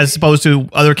taste, as opposed to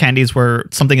other candies where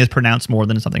something is pronounced more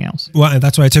than something else. Well,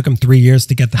 that's why it took them 3 years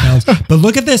to get the balance. But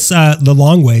look at this, the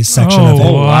long ways section of it.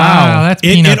 wow. wow. That's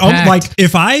It, peanut it like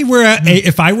if I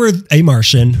were a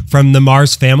Martian from the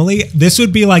Mars family, this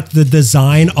would be like the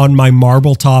design on my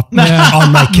marble top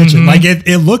on my kitchen. Like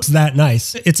it looks that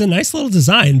nice. It's a nice little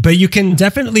design, but you can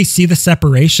definitely see the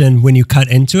separation when you cut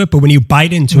into it. But when you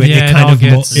bite into it, Yeah, it it kind all of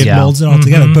gets- molds it all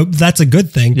together. But that's a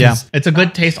good thing. 'cause Yeah, it's a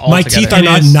good taste. my Altogether. teeth are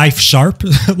not is. knife sharp.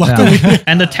 Luckily. Yeah.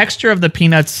 And the texture of the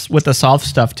peanuts with the soft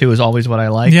stuff too is always what I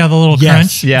like. Yeah, the little Yes.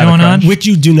 crunch Yeah, the going crunch. on. Which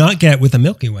you do not get with a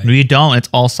Milky Way. You don't. It's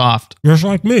all soft. Just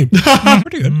like me.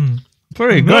 Pretty good.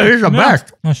 Pretty good. It's the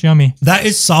best. That's yummy. That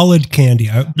is solid candy.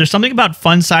 There's something about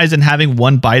fun size and having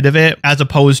one bite of it as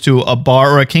opposed to a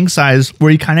bar or a king size where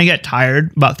you kind of get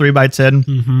tired about 3 bites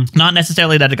in. Not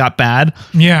necessarily that it got bad,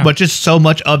 Yeah. but just so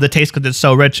much of the taste because it's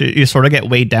so rich, you sort of get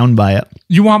weighed down by it.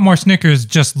 You want more Snickers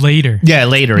just later. Yeah,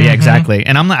 later. Yeah, exactly.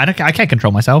 And I'm not. I can't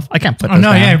control myself. I can't put. Oh, this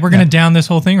no, down. yeah. We're going to down this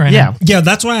whole thing right Yeah. now. Yeah,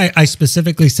 that's why I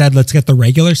specifically said let's get the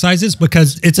regular sizes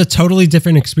because it's a totally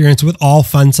different experience with all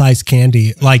fun size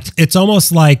candy. Like it's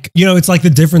almost like, it's like the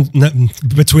difference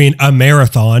between a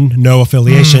marathon, no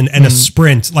affiliation, and a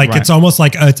sprint. Like Right. it's almost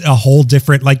like a whole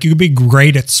different, like you could be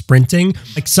great at sprinting.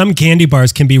 Like some candy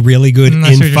bars can be really good I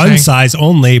see in what you're fun saying. size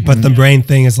only, but the brain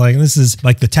thing is like, this is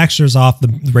like the texture's off, the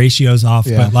ratio's off,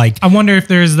 but like, I wonder if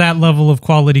there's that level of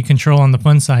quality control on the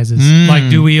fun sizes. Like,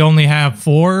 do we only have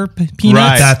 4 peanuts?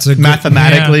 Right. That's a good-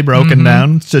 mathematically Yeah. broken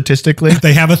down statistically.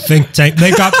 they have a think tank.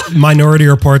 They've got Minority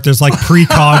Report. There's like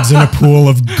precogs in a pool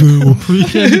of goo.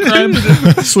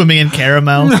 Swimming in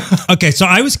caramel. Okay, so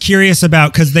I was curious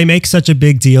about because they make such a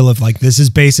big deal of like this is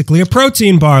basically a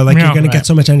protein bar, like Yeah. you're going to get Right.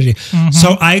 so much energy.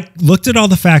 So I looked at all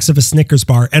the facts of a Snickers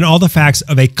bar and all the facts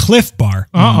of a Cliff bar,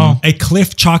 a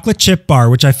Cliff chocolate chip bar,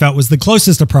 which I felt was the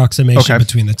closest approximation Okay.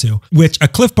 between the two. Which a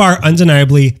Cliff bar,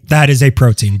 undeniably, that is a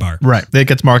protein bar. Right. It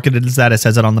gets marketed as that. It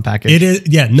says it on the package. It is,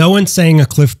 yeah. No one's saying a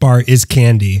Cliff bar is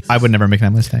candy. I would never make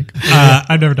that mistake.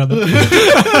 I've never done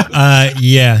that.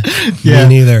 Yeah, me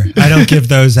neither. I don't give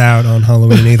those out on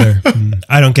Halloween either.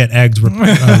 I don't get eggs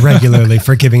regularly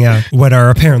for giving out what are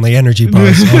apparently energy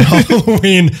bars on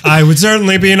Halloween. I would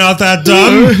certainly be not that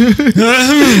dumb.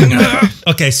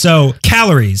 Okay, so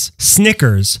calories,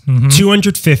 Snickers,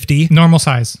 250. Normal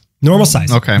size. Normal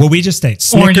size. Okay. Well, we just ate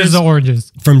Oranges are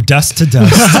oranges. from dust to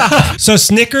dust. So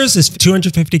Snickers is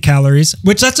 250 calories,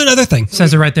 which that's another thing.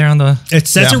 Says it right there on the. It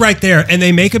says it right there, and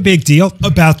they make a big deal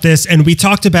about this. And we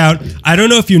talked about, I don't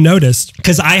know if you noticed,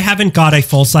 because I haven't got a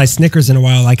full-size Snickers in a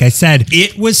while. Like I said,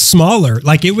 it was smaller.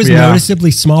 Like it was noticeably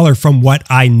smaller from what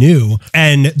I knew.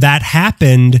 And that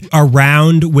happened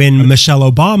around when Michelle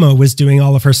Obama was doing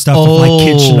all of her stuff with like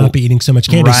kids should not be eating so much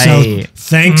candy. Right. So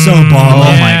thanks, Obama.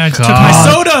 Oh Yeah, my took God.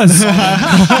 my sodas.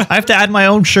 I have to add my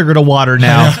own sugar to water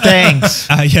now. Thanks.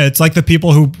 Yeah, it's like the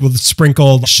people who will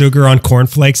sprinkle sugar on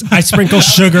cornflakes. I sprinkle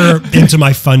sugar into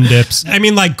my fun dips. I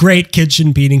mean, like, great, kids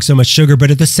shouldn't be eating so much sugar,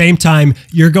 but at the same time,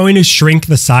 you're going to shrink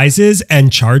the sizes and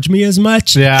charge me as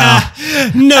much? Yeah.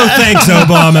 No thanks,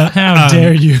 Obama. How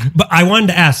dare you? But I wanted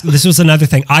to ask, this was another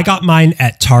thing. I got mine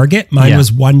at Target. Mine was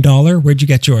 $1. Where'd you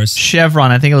get yours?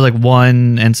 Chevron, I think it was like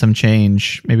 1 and some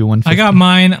change, maybe 150. I got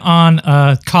mine on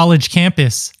a college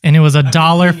campus, and it was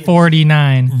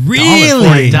 $1.49.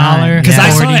 Really? $1.49. Because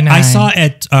I saw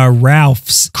at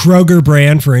Ralph's Kroger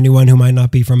brand, for anyone who might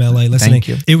not be from LA listening. Thank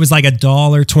you. It was like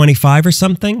 $1.25 or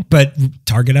something, but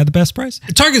Target had the best price.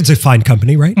 Target's a fine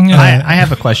company, right? I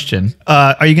have a question.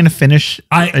 Are you going to finish?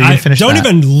 Are you I gonna finish don't that?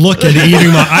 even look at eating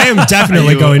my. I am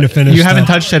definitely going to finish. You haven't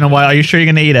that. touched it in a while. Are you sure you're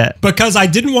going to eat it? Because I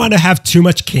didn't want to have too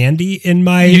much candy in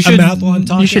my mouth while I'm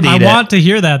talking. you should I eat it. want to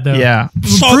hear that though. Yeah.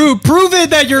 Prove it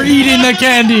that you're eating the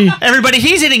candy. Everybody,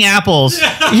 he's eating apples.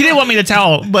 He didn't want me to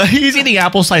tell, but he's eating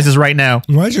apple slices right now.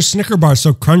 Why is your Snicker bar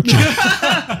so crunchy?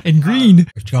 And green.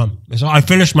 It's gone. So I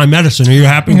finished my medicine. Are you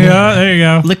happy? Yeah, there you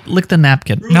go. Lick the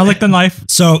napkin. Now lick the knife.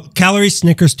 So calories,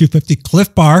 Snickers 250,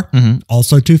 Cliff Bar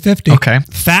also 250. Okay.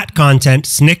 Fat content,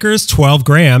 Snickers 12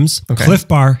 grams, Okay. Cliff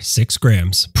Bar 6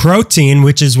 grams. Protein,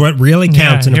 which is what really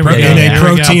counts in here we go. a Here we go.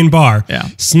 protein bar. Yeah.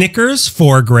 Snickers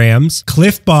 4 grams,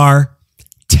 Cliff Bar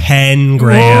 10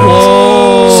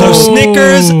 grams. So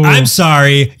Snickers, I'm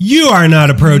sorry, you are not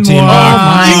a protein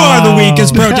bar. You are the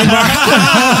weakest protein bar.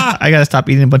 I got to stop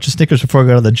eating a bunch of Snickers before I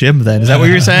go to the gym then. Is that what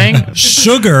you're saying?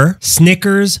 Sugar,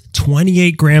 Snickers,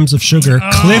 28 grams of sugar.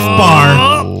 Cliff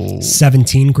Bar,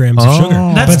 17 grams of sugar.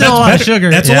 That's still a lot of sugar.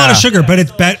 That's a lot of sugar, but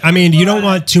it's I mean, you don't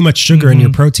want too much sugar in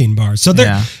your protein bar. So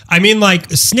there, I mean, like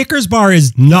Snickers bar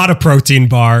is not a protein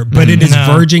bar, but it is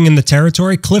verging in the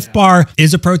territory. Cliff Bar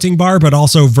is a protein bar, but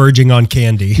also verging on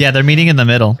candy. Yeah, they're meeting in the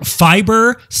middle.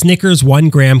 Fiber, Snickers 1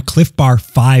 gram, Cliff Bar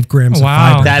 5 grams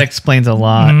Wow. of fiber. That explains a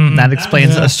lot. That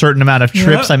explains a certain amount of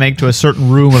trips I make to a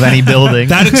certain room of any building.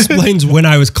 That explains when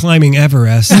I was climbing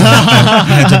Everest. I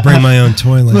had to bring my own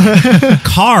toilet.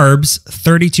 Carbs,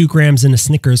 32 grams in a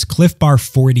Snickers. Cliff Bar,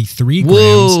 43 grams.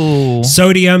 Whoa.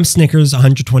 Sodium, Snickers,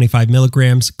 125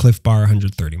 milligrams. Cliff Bar,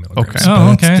 130 milligrams. Okay. But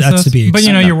Oh, okay. That's to be but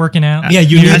you know, you're working out. Yeah,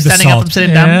 you I'm need the standing up salt. and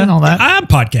sitting down Yeah. and all that. I'm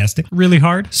podcasting. Really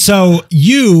hard. So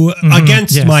you,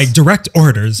 against yes. my direct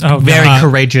orders, Oh, Very God.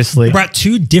 courageously. brought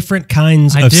 2 different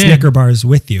kinds I of did. Snicker bars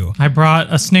with you. I brought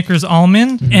a Snickers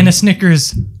almond and a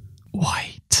Snickers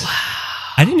white.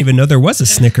 I didn't even know there was a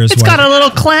Snickers It's one. got a little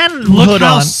clan Look hood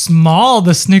how on. small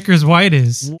the Snickers white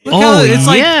is. Look Oh, how it's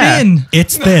like yeah. thin.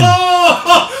 It's thin.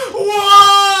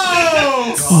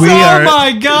 We Oh are.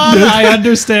 my God, I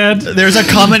understand. There's a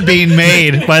comment being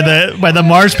made by the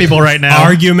Mars people right now.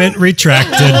 Argument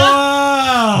retracted.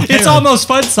 It's almost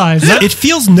fun size. It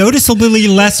feels noticeably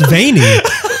less veiny.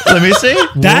 Let me see.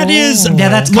 That is, Yeah,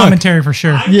 that's look, commentary for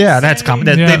sure. Yeah, that's common.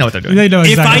 They know what they're doing. They know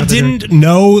exactly If I what they're doing. didn't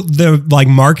know the like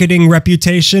marketing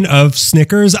reputation of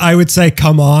Snickers, I would say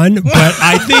come on. But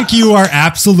I think you are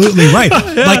absolutely right.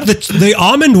 Like the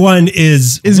almond one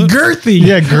is girthy.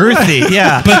 Yeah, girthy.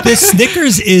 Yeah. but this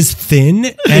Snickers is thin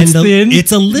and It's thin,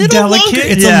 it's a little delicate. longer.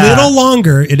 It's Yeah. a little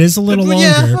longer. It is a little longer.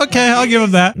 Yeah, okay, I'll give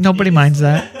him that. Nobody minds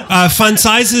that. Fun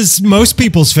size is most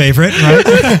people's favorite,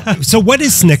 right? So what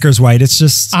is Snickers white? It's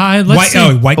just Let's white. see.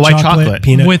 Oh, white chocolate,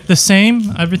 peanut. With the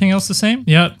same, everything else the same?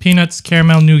 Yep, peanuts,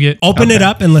 caramel, nougat. Open it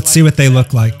up and let's see what they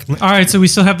look like. All right, so we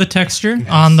still have the texture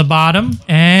on the bottom,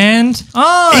 and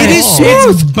It is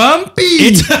it's bumpy.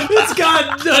 It's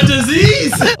got a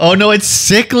disease. Oh no, it's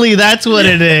sickly. That's what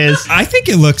it is. I think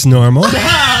it looks normal.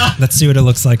 Let's see what it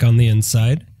looks like on the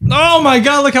inside. Oh my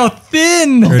God, look how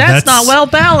thin. That's not well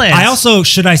balanced. I also,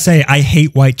 should I say, I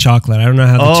hate white chocolate. I don't know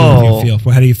how the two of you feel.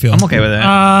 Well, how do you feel? I'm okay with that.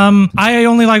 I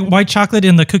only like white chocolate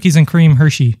in the cookies and cream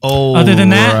Hershey. Oh, Other than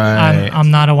that, right.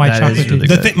 I'm not a white That is chocolate really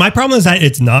dude. good. My problem is that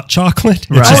it's not chocolate.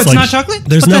 Right. just Oh, it's not chocolate?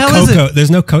 There's What no the hell is it? cocoa.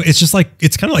 There's no cocoa. It's just like,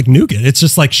 it's kind of like nougat. It's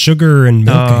just like sugar and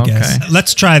milk, Oh, I guess. okay.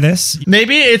 Let's try this.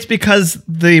 Maybe it's because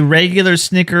the regular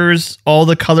Snickers, all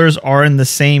the colors are in the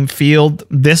same field.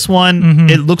 This one,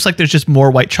 it looks like there's just more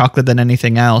white chocolate than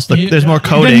anything else. Yeah. There's more The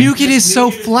coating. nougat is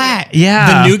so flat.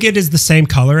 Yeah. The nougat is the same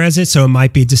color as it, so it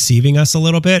might be deceiving us a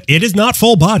little bit. It is not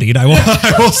full bodied. I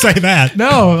will say that. No,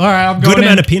 all right, I'm going Good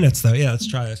amount in. of peanuts though. Yeah, let's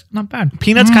try it. Not bad.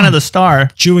 Peanut's kind of the star.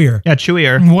 Chewier. Yeah,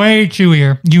 chewier. Way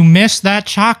chewier. You miss that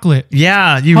chocolate.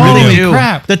 Yeah, you Holy really do.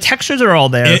 crap. The textures are all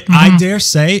there. I dare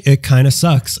say it kind of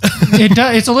sucks. It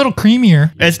does. It's a little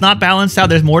creamier. It's not balanced out.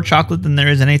 There's more chocolate than there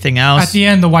is anything else. At the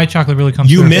end, the white chocolate really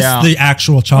comes You through. miss Yeah. the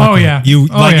actual chocolate. Oh, yeah. You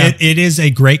Oh, like yeah. it is a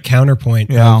great counterpoint.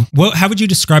 Yeah. Well, how would you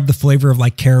describe the flavor of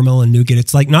like caramel and nougat?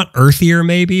 It's like not earthier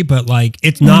maybe, but like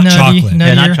it's not Nutty, chocolate. nutty.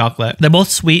 They're nuttier. not chocolate. They're both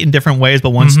sweet in different ways,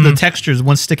 but one's the textures,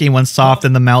 one's sticky, one's soft,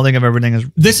 and the melding of everything is.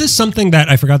 This is something that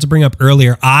I forgot to bring up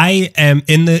earlier. I am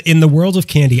in the world of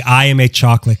candy. I am a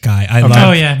chocolate guy. I love.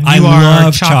 Oh yeah, I you are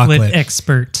love a chocolate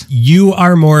expert. You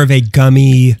are more of a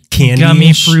gummy candy.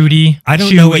 Gummy, fruity. I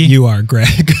don't chewy. know what you are, Greg.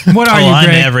 What are you, I'm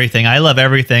Greg? everything. I love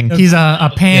everything. He's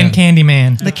a pan candy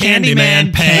man. The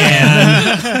Candyman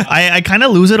pan. I kind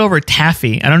of lose it over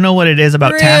taffy. I don't know what it is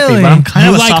about taffy, Really? but I'm kind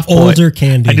You of a like soft boy. older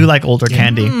candy. I do like older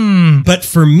candy. But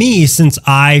for me, since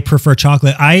I prefer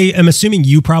chocolate, I am assuming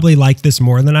you probably like this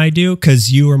more than I do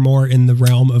because you are more in the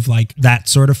realm of like that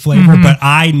sort of flavor. But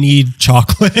I need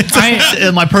chocolate.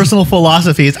 My personal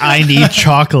philosophy is I need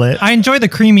chocolate. I enjoy the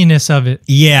creaminess of it.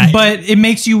 Yeah. But it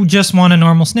makes you just want a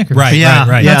normal Snickers. Right, Yeah,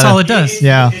 right. That's all it does.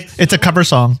 Yeah, it's a cover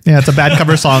song. Yeah, it's a bad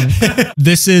cover song.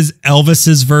 This is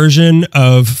Elvis's version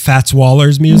of Fats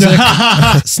Waller's music.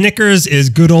 Snickers is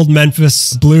good old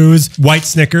Memphis blues. White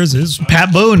Snickers is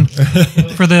Pat Boone.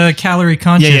 For the calorie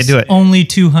conscious, Yeah, do it. only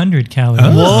 200 calories.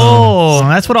 Whoa,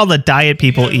 that's what all the diet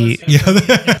people eat.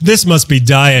 this must be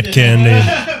diet candy.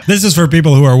 This is for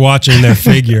people who are watching their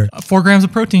figure. 4 grams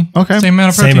of protein. Okay. Same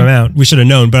amount of protein. Same amount. We should have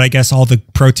known, but I guess all the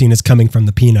protein is coming from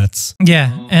the peanuts.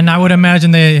 Yeah, and I would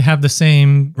imagine they have the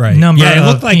same Right. number. Yeah, it of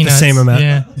looked like the peanuts. same amount.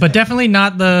 Yeah, but definitely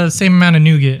not the same amount of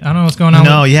nougat. I don't know what's going on.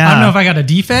 No, with, yeah. I don't know if I got a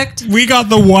defect, We got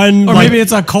the one. or maybe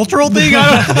it's a cultural thing.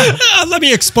 I don't Let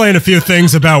me explain a few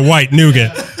things about white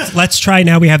nougat. Let's try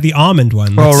now. We have the almond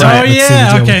one. Oh, Let's- right. Oh let's see the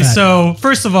yeah. deal with Okay. that. So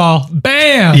first of all,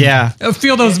 bam. Yeah.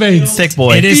 Feel those veins. Sick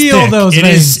boy. it is feel thick. those It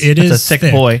veins. is. It It's is a sick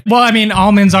thick. boy. Well, I mean,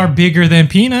 almonds are bigger than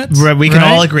peanuts. We can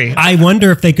right? all agree. I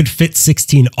wonder if they could fit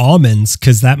 16 almonds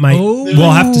because that might.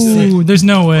 We'll have to see. Ooh, there's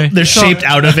no way. They're shaped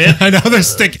out of it. I know they're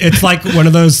stick. It's like one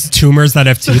of those tumors that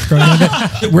have teeth growing out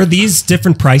of it. Were these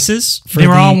different prices? They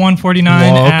were all $149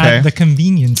 Whoa, okay. at the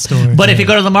convenience store. But if you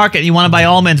go to the market and you want to buy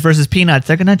almonds versus peanuts,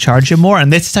 they're going to charge you more.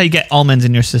 And this is how you get almonds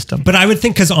in your system. But I would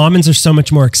think because almonds are so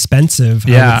much more expensive.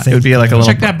 I Yeah, would think it would be like a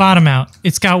little check that bottom out.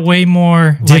 It's got way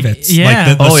more divots. Like, yeah.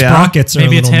 Like the Oh, yeah. sprockets are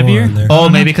Maybe a it's little heavier? more in there. Oh,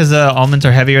 maybe because the almonds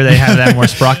are heavier, they have that more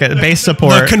sprocket base The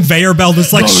support. conveyor belt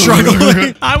is like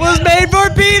struggling. I was made for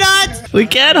peanuts. We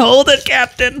can't hold it,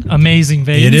 Captain. Amazing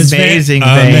veins. It is Amazing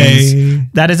Amazing. veins.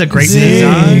 That is a great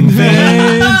Amazing design.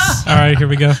 veins. All right, here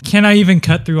we go. Can I even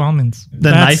cut through almonds?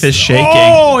 The knife is shaking.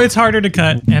 Oh, it's harder to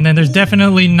cut. And then there's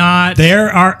definitely not There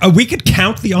are. We could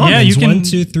count the almonds. Yeah, you can- 1,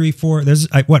 2, 3, 4. There's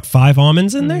what 5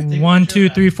 almonds in there? 1, 2,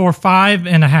 3, 4,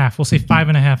 5.5. We'll say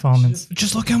 5.5 almonds.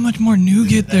 Just look how much more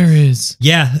nougat there is.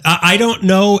 Yeah, I don't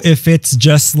know if it's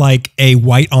just like a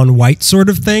white on white sort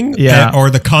of thing, Yeah. or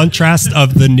the contrast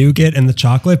of the nougat and the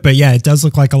chocolate. But yeah, it does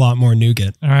look like a lot more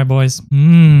nougat. All right, boys.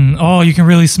 Oh, you can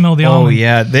really smell the Oh, almond.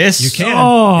 yeah. This. You can.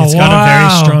 Oh, It's got a wow.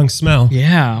 very strong smell.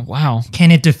 Yeah. Wow.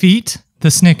 Can it defeat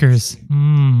the Snickers?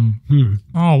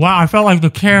 Oh, wow. I felt like the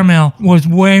caramel was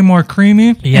way more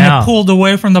creamy. Yeah. And it pulled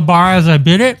away from the bar as I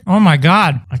bit it. Oh, my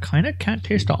God. I kind of can't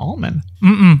taste the almond.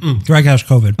 Greg has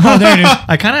COVID. Oh, there it is.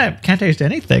 I kind of can't taste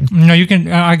anything. No, you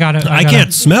can. I got it. I got can't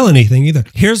it. smell anything either.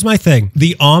 Here's my thing.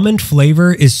 The almond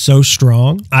flavor is so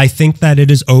strong. I think that it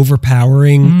is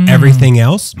overpowering everything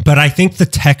else, but I think the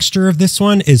texture of this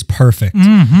one is perfect.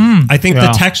 I think Yeah.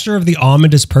 the texture of the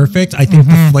almond is perfect. I think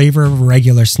the flavor of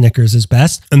regular Snickers is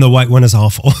best, and the white one is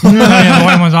awful. Oh, yeah, the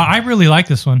white one's I really like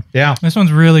this one. Yeah. This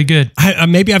one's really good.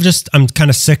 Maybe I'm kind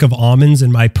of sick of almonds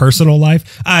in my personal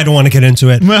life. I don't want to get into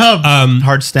it.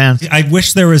 Hard stance. I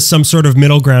wish there was some sort of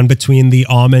middle ground between the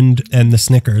almond and the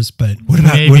Snickers, but what if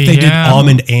Maybe, they yeah. did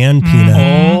almond and peanut?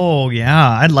 Oh, yeah.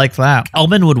 I'd like that.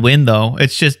 Almond would win, though.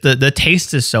 It's just the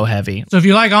taste is so heavy. So if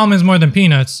you like almonds more than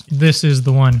peanuts, this is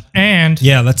the one. And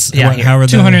Yeah, let's. Yeah, how are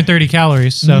the 230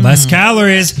 calories. So less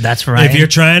calories? That's right. If you're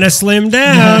trying to slim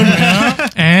down.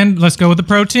 And let's go with the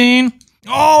protein.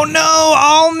 Oh no,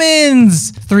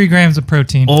 almonds! 3 grams of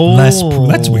protein. Oh,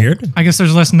 That's weird. I guess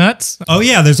there's less nuts. Oh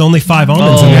yeah, there's only 5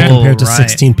 almonds in there compared to right.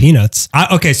 16 peanuts.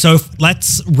 Okay, so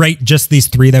let's rate just these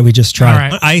 3 that we just tried. All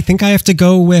right. I think I have to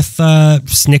go with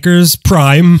Snickers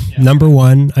Prime, number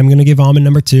 1. I'm going to give almond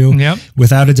number 2. Yep.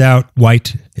 Without a doubt,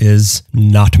 white is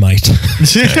not might.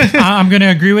 I'm going to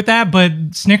agree with that, but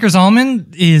Snickers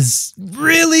almond is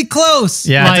really close.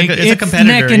 Yeah, like, it's a competitor,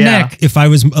 neck and yeah. neck. If I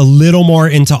was a little more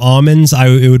into almonds,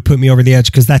 it would put me over the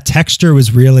edge because that texture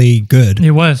was really good.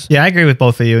 It was. Yeah, I agree with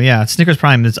both of you. Yeah, Snickers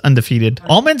Prime is undefeated.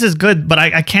 Almonds is good, but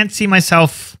I can't see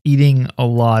myself eating a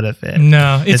lot of it.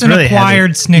 No, it's an really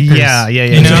acquired heavy. Snickers. Yeah.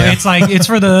 You know, it's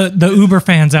for the Uber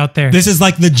fans out there. This is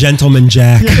like the gentleman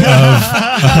jack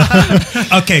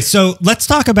of. Okay, so let's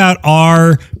talk about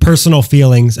our personal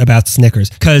feelings about Snickers.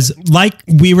 Because, like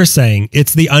we were saying,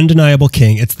 it's the undeniable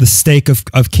king. It's the steak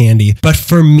of candy. But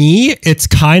for me, it's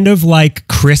kind of like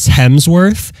Chris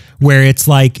Hemsworth, where it's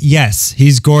like, yes,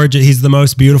 he's gorgeous. He's the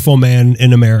most beautiful man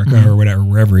in America or whatever,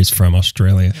 wherever he's from,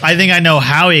 Australia. I think I know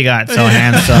how he got so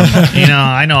handsome.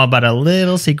 I know about a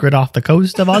little secret off the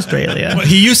coast of Australia.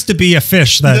 He used to be a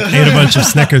fish that ate a bunch of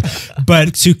Snickers.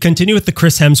 But to continue with the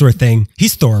Chris Hemsworth thing,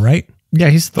 he's Thor, right? Yeah,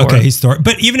 he's Thor. Okay, he's Thor.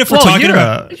 But even if we're talking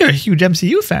about... You're a huge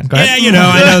MCU fan. Go ahead. Yeah,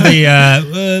 I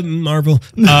know the Marvel.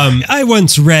 I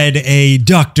once read a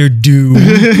Doctor Doom.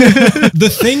 The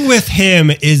thing with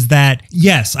him is that,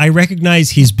 yes, I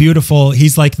recognize he's beautiful.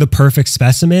 He's like the perfect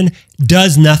specimen.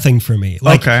 Does nothing for me.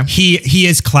 Like, okay. He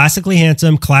is classically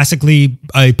handsome, classically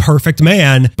a perfect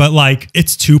man, but like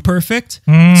it's too perfect.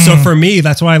 So for me,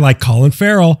 that's why I like Colin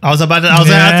Farrell. I thought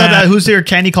that. Who's your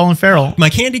candy Colin Farrell? My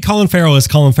candy Colin Farrell is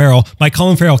Colin Farrell. My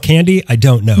Colin Farrell candy, I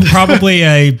don't know. Probably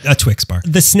a Twix bar.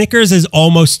 The Snickers is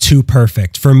almost too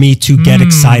perfect for me to get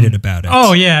excited about it.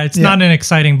 Oh yeah, it's not an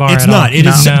exciting bar. It's at not. all. It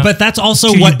is, No. but that's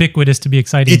also Too what ubiquitous to be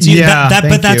exciting. it's. Yeah, But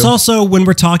thank that's you. also when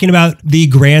we're talking about the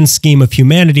grand scheme of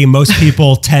humanity. Most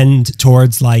people tend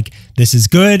towards like, this is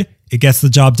good. It gets the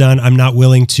job done. I'm not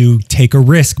willing to take a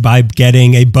risk by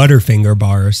getting a Butterfinger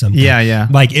bar or something. Yeah.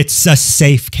 Like it's a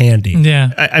safe candy.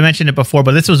 Yeah. I mentioned it before,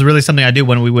 but this was really something I do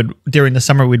when we would, during the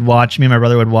summer, me and my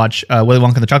brother would watch Willy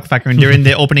Wonka and the Chocolate Factory. And during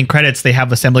the opening credits, they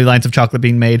have assembly lines of chocolate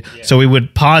being made. Yeah. So we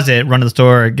would pause it, run to the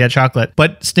store, get chocolate.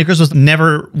 But Snickers was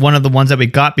never one of the ones that we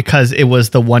got because it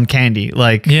was the one candy.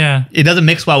 Like, yeah, it doesn't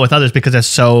mix well with others because it's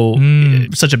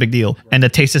such a big deal. And the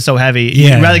taste is so heavy.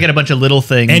 Yeah. You'd rather get a bunch of little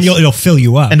things. And it'll fill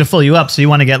you up. And to fill you up. So you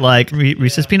want to get like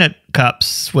Reese's Peanut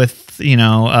Cups with,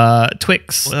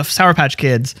 Twix, Sour Patch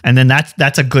Kids. And then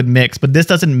that's a good mix. But this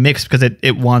doesn't mix because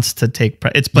it wants to take,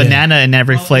 it's banana in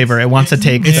every flavor. It wants to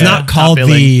take. It's not called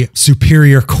the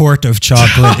superior court of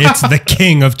chocolate. It's the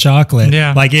king of chocolate.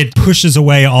 Yeah. Like it pushes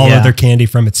away all other candy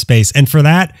from its space. And for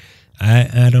that,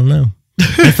 I don't know.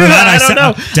 And for that, I don't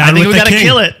know. I think we gotta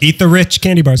kill it. Eat the rich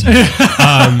candy bars.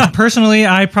 Personally,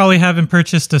 I probably haven't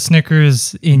purchased a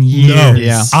Snickers in years. No.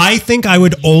 Yeah. I think I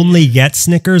would only get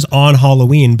Snickers on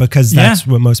Halloween because that's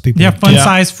what most people Yeah, do. fun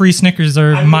size free Snickers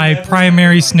are my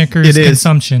primary Snickers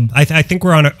consumption. I think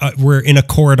we're in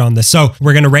accord on this. So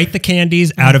we're going to rate the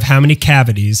candies out of how many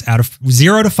cavities? Out of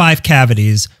 0 to 5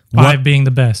 cavities. 5 being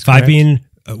the best. 5 correct? being...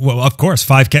 Well, of course,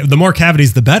 5. The more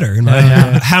cavities, the better.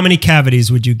 How many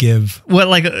cavities would you give? Well,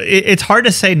 like it's hard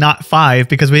to say not 5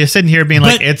 because we're sitting here being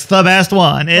like, it's the best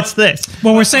one. It's this.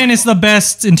 Well, we're saying it's the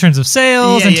best in terms of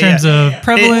sales, in terms of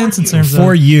prevalence, in terms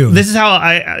for of you. This is how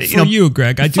I you,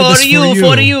 Greg. I do for this you,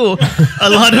 for for you. A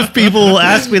lot of people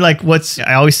ask me like,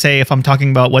 I always say if I'm talking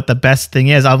about what the best thing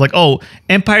is, I'm like,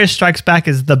 Empire Strikes Back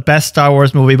is the best Star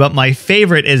Wars movie, but my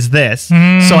favorite is this. So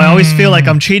I always feel like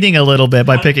I'm cheating a little bit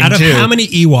by picking Out of 2. how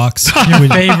many Ewoks? your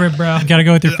favorite, bro. You gotta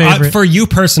go with your favorite. For you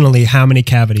personally, how many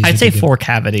cavities? I'd would say you give? 4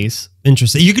 cavities.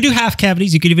 Interesting. You could do half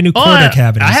cavities. You could even do quarter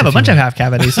cavities. I have a if bunch you of want. half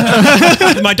cavities.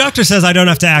 My doctor says I don't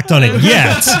have to act on it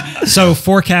yet. So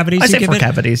 4 cavities. I you say give 4 it?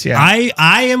 cavities, yeah.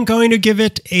 I am going to give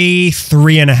it a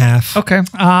 3.5. Okay.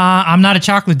 I'm not a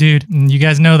chocolate dude. And you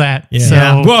guys know that.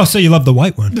 Yeah. So, Well, so you love the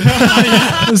white one.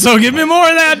 so give me more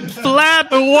of that flat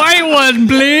white one,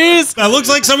 please. That looks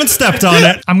like someone stepped on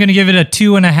it. I'm gonna give it a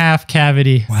 2.5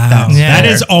 cavity. Wow, Yeah. that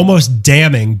is almost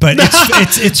damning, but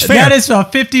it's fair. That is a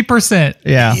 50%.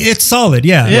 Yeah. It's solid,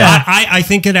 yeah. Yeah. I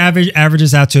think it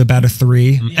averages out to about a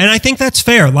 3, and I think that's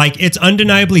fair. Like it's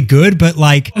undeniably good, but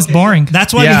like It's boring.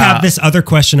 that's why we Yeah. have this other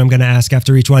question I'm going to ask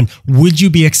after each one. Would you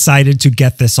be excited to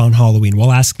get this on Halloween?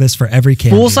 We'll ask this for every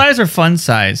candy. Full size or fun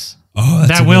size? Oh,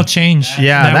 that's That a will good- change.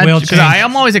 Yeah, that will because change. I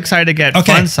am always excited to get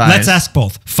Okay, fun size. let's ask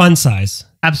both. Fun size.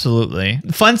 Absolutely.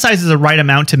 Fun size is the right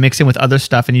amount to mix in with other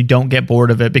stuff and you don't get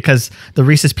bored of it because the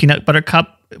Reese's Peanut Butter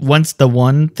Cup once the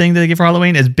one thing that they give for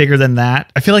Halloween is bigger than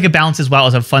that, I feel like it balances well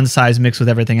as a fun size mix with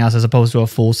everything else as opposed to a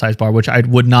full size bar, which I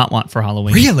would not want for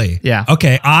Halloween. Really? Yeah.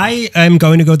 Okay, I am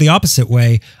going to go the opposite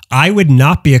way. I would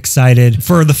not be excited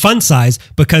for the fun size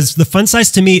because the fun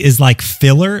size to me is like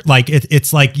filler. Like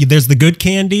it's like there's the good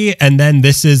candy and then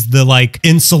this is the like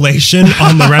insulation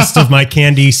on the rest of my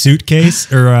candy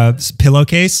suitcase or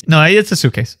pillowcase. No, it's a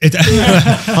suitcase.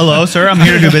 Hello, sir. I'm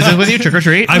here to do business with you. Trick or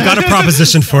treat. I've got a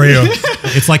proposition for you.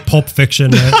 It's like Pulp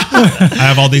Fiction. I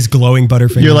have all these glowing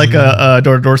Butterfingers. You're like a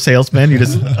door-to-door salesman. You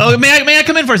just, oh, may I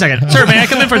come in for a second? Sir, may I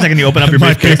come in for a second? You open up your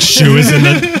my briefcase. big shoe is in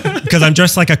the because I'm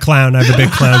dressed like a clown. I have a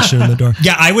big clown shoe in the door.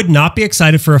 Yeah, I would not be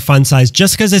excited for a fun size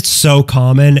just because it's so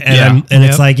common and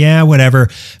it's like, yeah, whatever.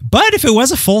 But if it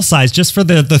was a full size, just for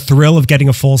the thrill of getting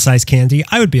a full size candy,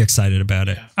 I would be excited about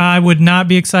it. I would not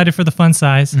be excited for the fun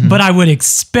size, but I would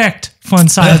expect fun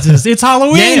sizes. It's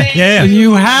Halloween. Yeah.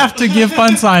 You have to give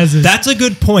fun sizes. That's a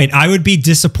good point. I would be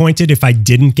disappointed if I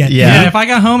didn't get Yeah, if I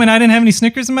got home and I didn't have any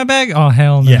Snickers in my bag, oh,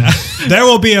 hell no. Yeah. There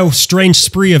will be a strange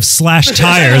spree of slashed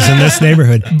tires in this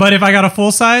neighborhood. But if I got a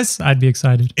full size, I'd be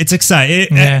excited. It's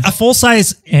exciting. Yeah. A full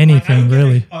size, Anything,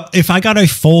 really. if I got a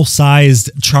full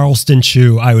sized Charleston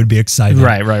chew, I would be excited.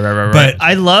 Right. But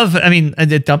I love,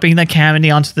 dumping the candy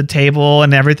onto the table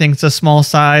and everything's a small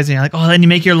size. And you're like, oh, then you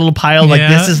make your little pile. Like,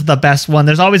 this is the best one.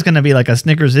 There's always going to be like a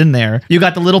Snickers in there. You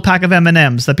got the little pack of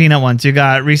M&Ms, the peanut ones. You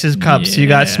got Reese's Cups. You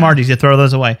got Smarties. You throw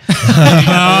those away.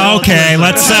 Okay,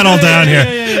 let's settle down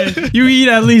here. You eat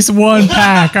at least one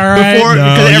pack, all right?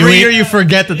 Because you every eat- year you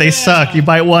forget that they suck. You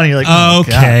bite one and you're like, oh,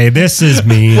 Okay, this is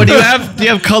mean. What do you have? Do you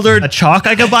have colored chalk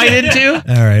I could bite into?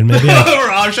 All right, maybe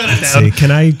I'll shut it down. see.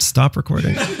 Can I stop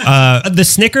recording? The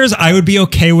Snickers, I would be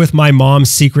okay with my mom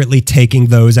secretly taking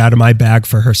those out of my bag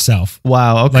for herself.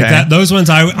 Wow. Okay. Like that, those ones,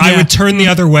 I would turn the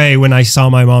other way when I saw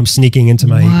my mom sneaking into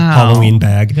my Halloween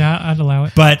bag. Yeah, I'd allow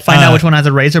it. But Find out which one has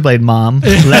a razor blade, Mom.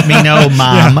 Let me know,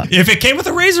 Mom. if it came with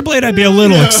a razor blade, I'd be a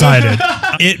little excited.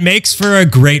 It makes for a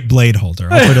great blade holder.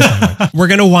 I'll put it that way. We're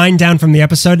gonna wind down from the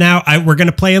episode now. We're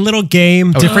gonna play a little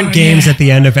game, different games at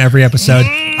the end of every episode.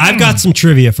 I've got some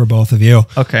trivia for both of you.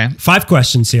 Okay. 5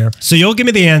 questions here. So you'll give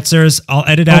me the answers. I'll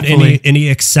edit out any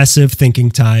excessive thinking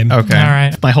time. Okay. All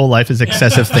right. My whole life is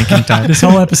excessive thinking time. This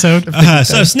whole episode.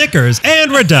 So Snickers,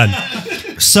 and we're done.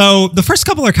 So the first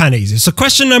couple are kind of easy. So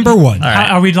question number 1.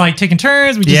 Are we like taking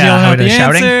turns? We just Yeah, yelling are out we the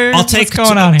shouting? answers? I'll take What's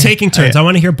going on here? taking turns. I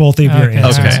want to hear both of your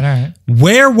answers. All right.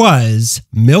 Where was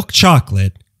milk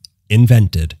chocolate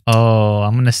invented? Oh,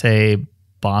 I'm going to say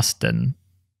Boston.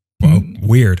 Whoa,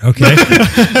 weird. Okay.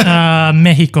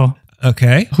 Mexico.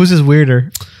 Okay. Whose is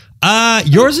weirder?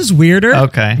 Yours is weirder.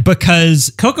 Okay.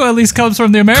 Because Cocoa at least comes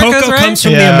from the Americas, cocoa right? comes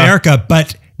from the Yeah. America,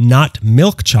 but not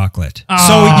milk chocolate.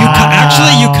 So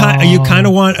you kind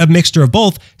of want a mixture of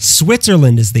both.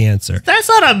 Switzerland is the answer. That's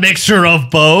not a mixture of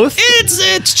both.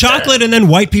 It's chocolate and then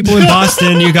white people in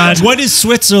Boston. You got what is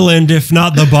Switzerland if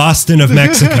not the Boston of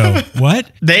Mexico?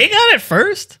 What? They got it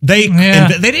first. They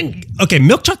didn't. Okay,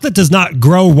 milk chocolate does not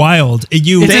grow wild.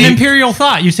 It's an imperial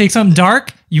thought. You take something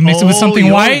dark, you mix it with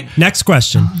something white. Next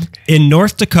question. In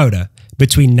North Dakota,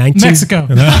 between Mexico.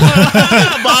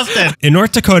 Boston. In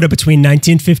North Dakota, between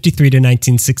 1953 to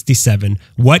 1967,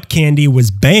 what candy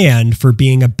was banned for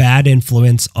being a bad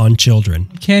influence on children?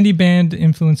 Candy banned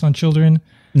influence on children.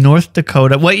 North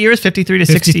Dakota. What year is 53 to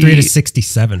 60? 53 to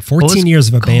 67. 14 years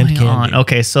of a banned candy.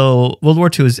 Okay, so World War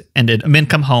II has ended. Men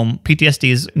come home.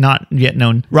 PTSD is not yet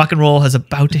known. Rock and roll is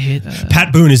about to hit.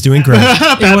 Pat Boone is doing great.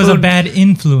 It was a bad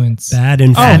influence. Bad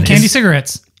influence. Oh, candy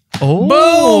cigarettes. Oh,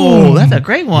 Boom. that's a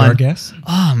great one. Your guess?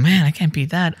 Oh man, I can't beat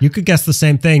that. You could guess the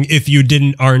same thing if you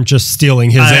aren't just stealing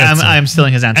his answer. I'm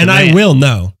stealing his answer. And I will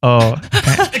know. Oh,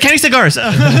 candy cigars.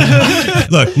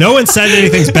 Look, no one said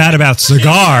anything's bad about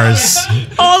cigars.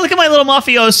 Oh, look at my little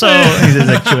mafioso. He's just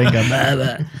like chewing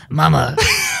gum. Mama.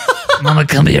 Mama,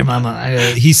 come here, Mama.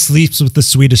 He sleeps with the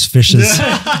sweetest fishes.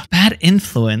 Bad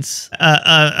influence.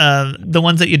 The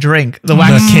ones that you drink. The The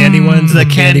wax. candy ones, The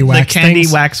candy wax candy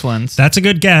things. wax ones. That's a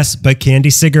good guess, but candy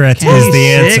cigarettes Candy is the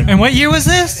answer. cig- And what year was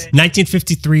this?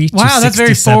 1953 to Wow, that's very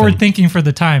 67. forward thinking for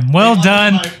the time. Well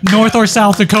done, North or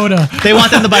South Dakota. They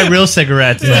want them to buy real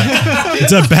cigarettes.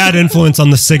 It's a bad influence on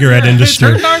the cigarette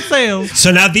industry. Turn our sales.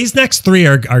 So now these next 3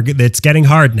 are it's getting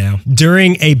hard now.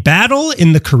 During a battle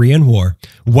in the Korean War,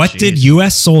 what did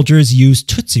U.S. soldiers use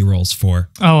Tootsie Rolls for?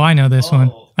 Oh, I know this one.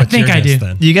 I What's think your I do. guess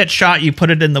then? You get shot, you put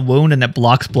it in the wound, and it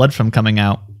blocks blood from coming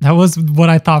out. That was what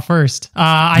I thought first.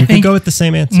 I You think could go with the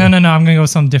same answer. no. I'm gonna go with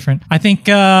something different. I think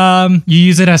you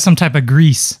use it as some type of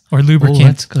grease or Oh, lubricant,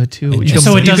 that's good too.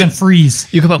 so it doesn't freeze.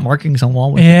 You can put markings on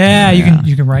wall with it. Yeah,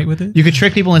 you can write with it. You could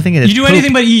trick people into thinking it's You do poop.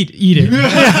 anything but eat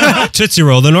it. Tootsie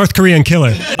Roll, the North Korean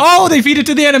killer. Oh, they feed it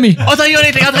to the enemy. I'll tell you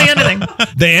anything. I'll tell you anything.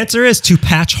 The answer is to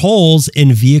patch holes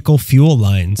in vehicle fuel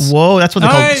lines. Whoa, that's what they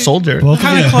call Alright. soldier. Both of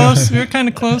Kind you. of close. We were kind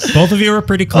of close. Both of you are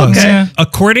pretty close. Okay. Yeah.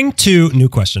 According to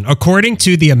according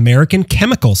to the American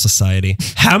Chemical Society,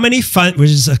 how many which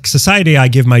is a society I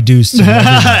give my dues to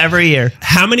Every year.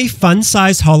 how many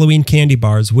fun-sized Halloween candy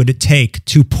bars would it take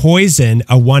to poison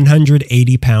a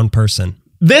 180-pound person?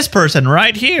 This person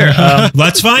right here.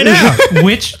 Let's find out.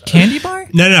 Which candy bar?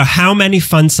 No. How many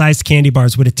fun-sized candy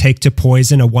bars would it take to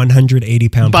poison a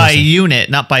 180-pound by person? unit,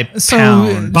 not by So-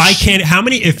 pound. By candy, how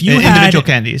many? If you Individual had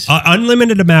candies. an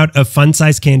unlimited amount of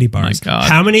fun-sized candy bars, God.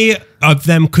 how many of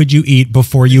them could you eat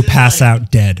before you pass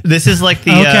out dead? This is like the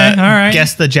Okay, all right.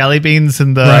 guess the jelly beans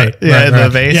in the Right. the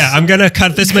vase. Yeah, I'm gonna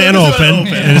cut this man open,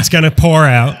 and it's gonna pour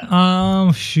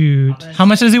out Shoot. How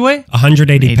much does he weigh?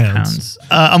 180 8 pounds. pounds.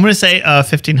 I'm gonna say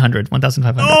 1,500,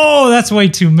 1,500. Oh, that's way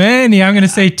too many. I'm gonna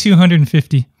say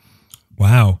 250.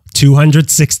 Wow,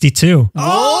 262.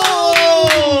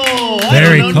 Oh,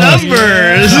 Very I don't know close.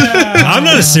 numbers. I'm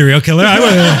not a serial killer.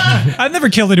 I've never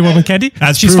killed anyone with candy.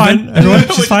 As She's proven. fine. Everyone, Which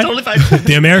she's is fine. totally fine.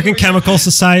 The American Chemical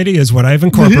Society is what I've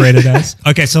incorporated as.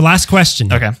 Okay, so last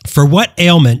question. Okay. For what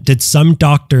ailment did some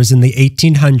doctors in the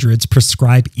 1800s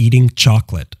prescribe eating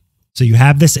chocolate? So you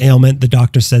have this ailment, the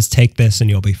doctor says, take this and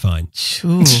you'll be fine.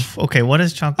 Oof. Okay, what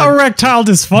is chocolate? Erectile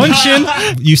dysfunction.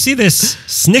 You see this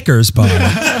Snickers bar.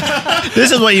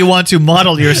 This is what you want to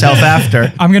model yourself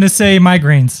after. I'm gonna say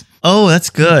migraines Oh, that's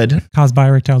good. caused by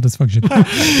erectile dysfunction.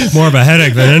 More of a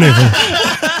headache than anything.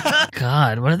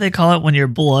 God, what do they call it when your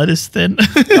blood is thin?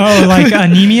 Oh, like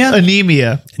anemia?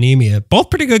 Anemia. Anemia. Both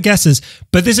pretty good guesses,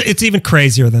 but it's even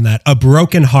crazier than that. A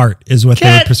broken heart is what they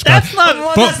would prescribe. That's not.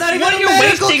 But- That's not even what are you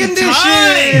wasting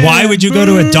time? Why would you go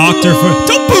to a doctor for...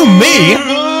 Don't boo me!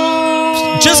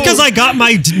 Just because I got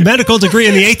my medical degree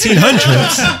in the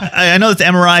 1800s. I know that the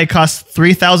MRI costs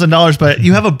 $3,000, but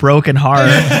you have a broken heart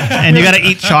and you got to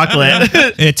eat chocolate.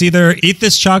 It's either eat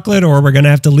this chocolate or we're going to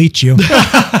have to leech you.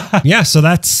 Yeah, so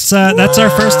that's our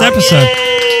first episode.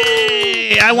 Yay!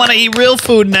 I want to eat real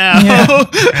food now.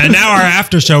 And now our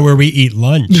after show where we eat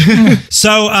lunch.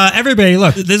 So everybody,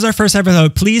 look, this is our first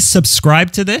episode. Please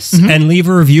subscribe to this and leave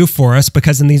a review for us,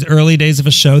 because in these early days of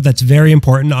a show, that's very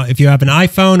important. If you have an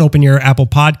iPhone, open your Apple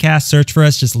Podcast, search for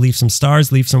us, just leave some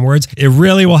stars, leave some words. It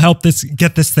really will help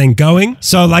get this thing going.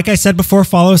 So like I said before,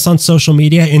 follow us on social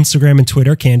media, Instagram and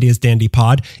Twitter, Candy is Dandy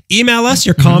Pod. Email us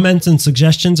your comments and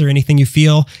suggestions or anything you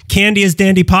feel,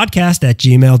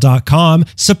 candyisdandypodcast@gmail.com.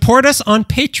 Support us on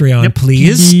Patreon,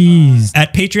 please. Jeez.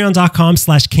 At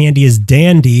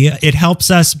patreon.com/candyisdandy. It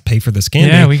helps us pay for this candy.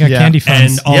 Yeah, we got Yeah. candy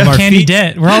funds. And all of our candy feet-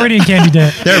 debt. We're already in candy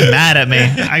debt. They're mad at me.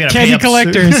 I got to pay Candy up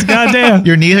collectors. soon. Goddamn.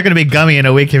 Your knees are going to be gummy in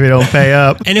a week if you don't pay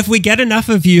up. And if we get enough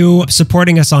of you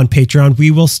supporting us on Patreon,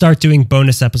 we will start doing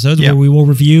bonus episodes Yeah. where we will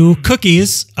review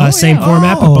cookies. Same yeah.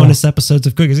 format, but Oh. bonus episodes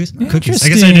of cookies. Cookies. I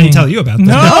guess I Interesting. didn't tell you about that.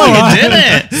 No. Oh, you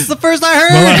didn't. This is the first I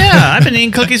heard. Yeah, I've been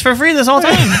eating cookies for free this whole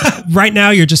time. Right now,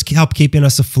 you're just help keeping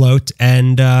us afloat,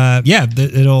 and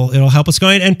it'll help us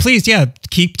going. And please,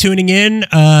 keep tuning in.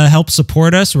 Help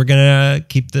support us. We're gonna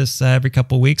keep this every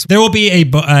couple of weeks. There will be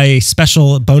a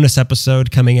special bonus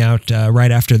episode coming out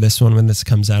right after this one when this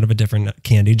comes out of a different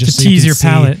candy. Just To so you tease can your see-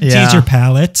 palate. Yeah. Tease your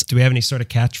palate. Do we have any sort of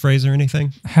catchphrase or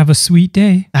anything? Have a sweet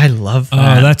day. I love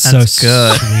that. Oh, that's so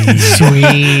good.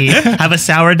 Sweet. Have a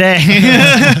sour day.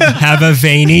 Have a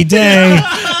veiny day.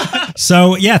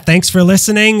 So, thanks for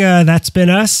listening. That's been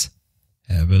us.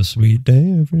 Have a sweet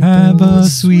day, everybody. Have a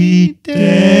sweet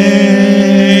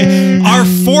day. Our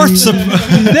fourth, the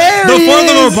fourth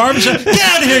of our barbershop. Get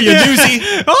out of here, you doozy.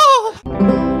 Oh.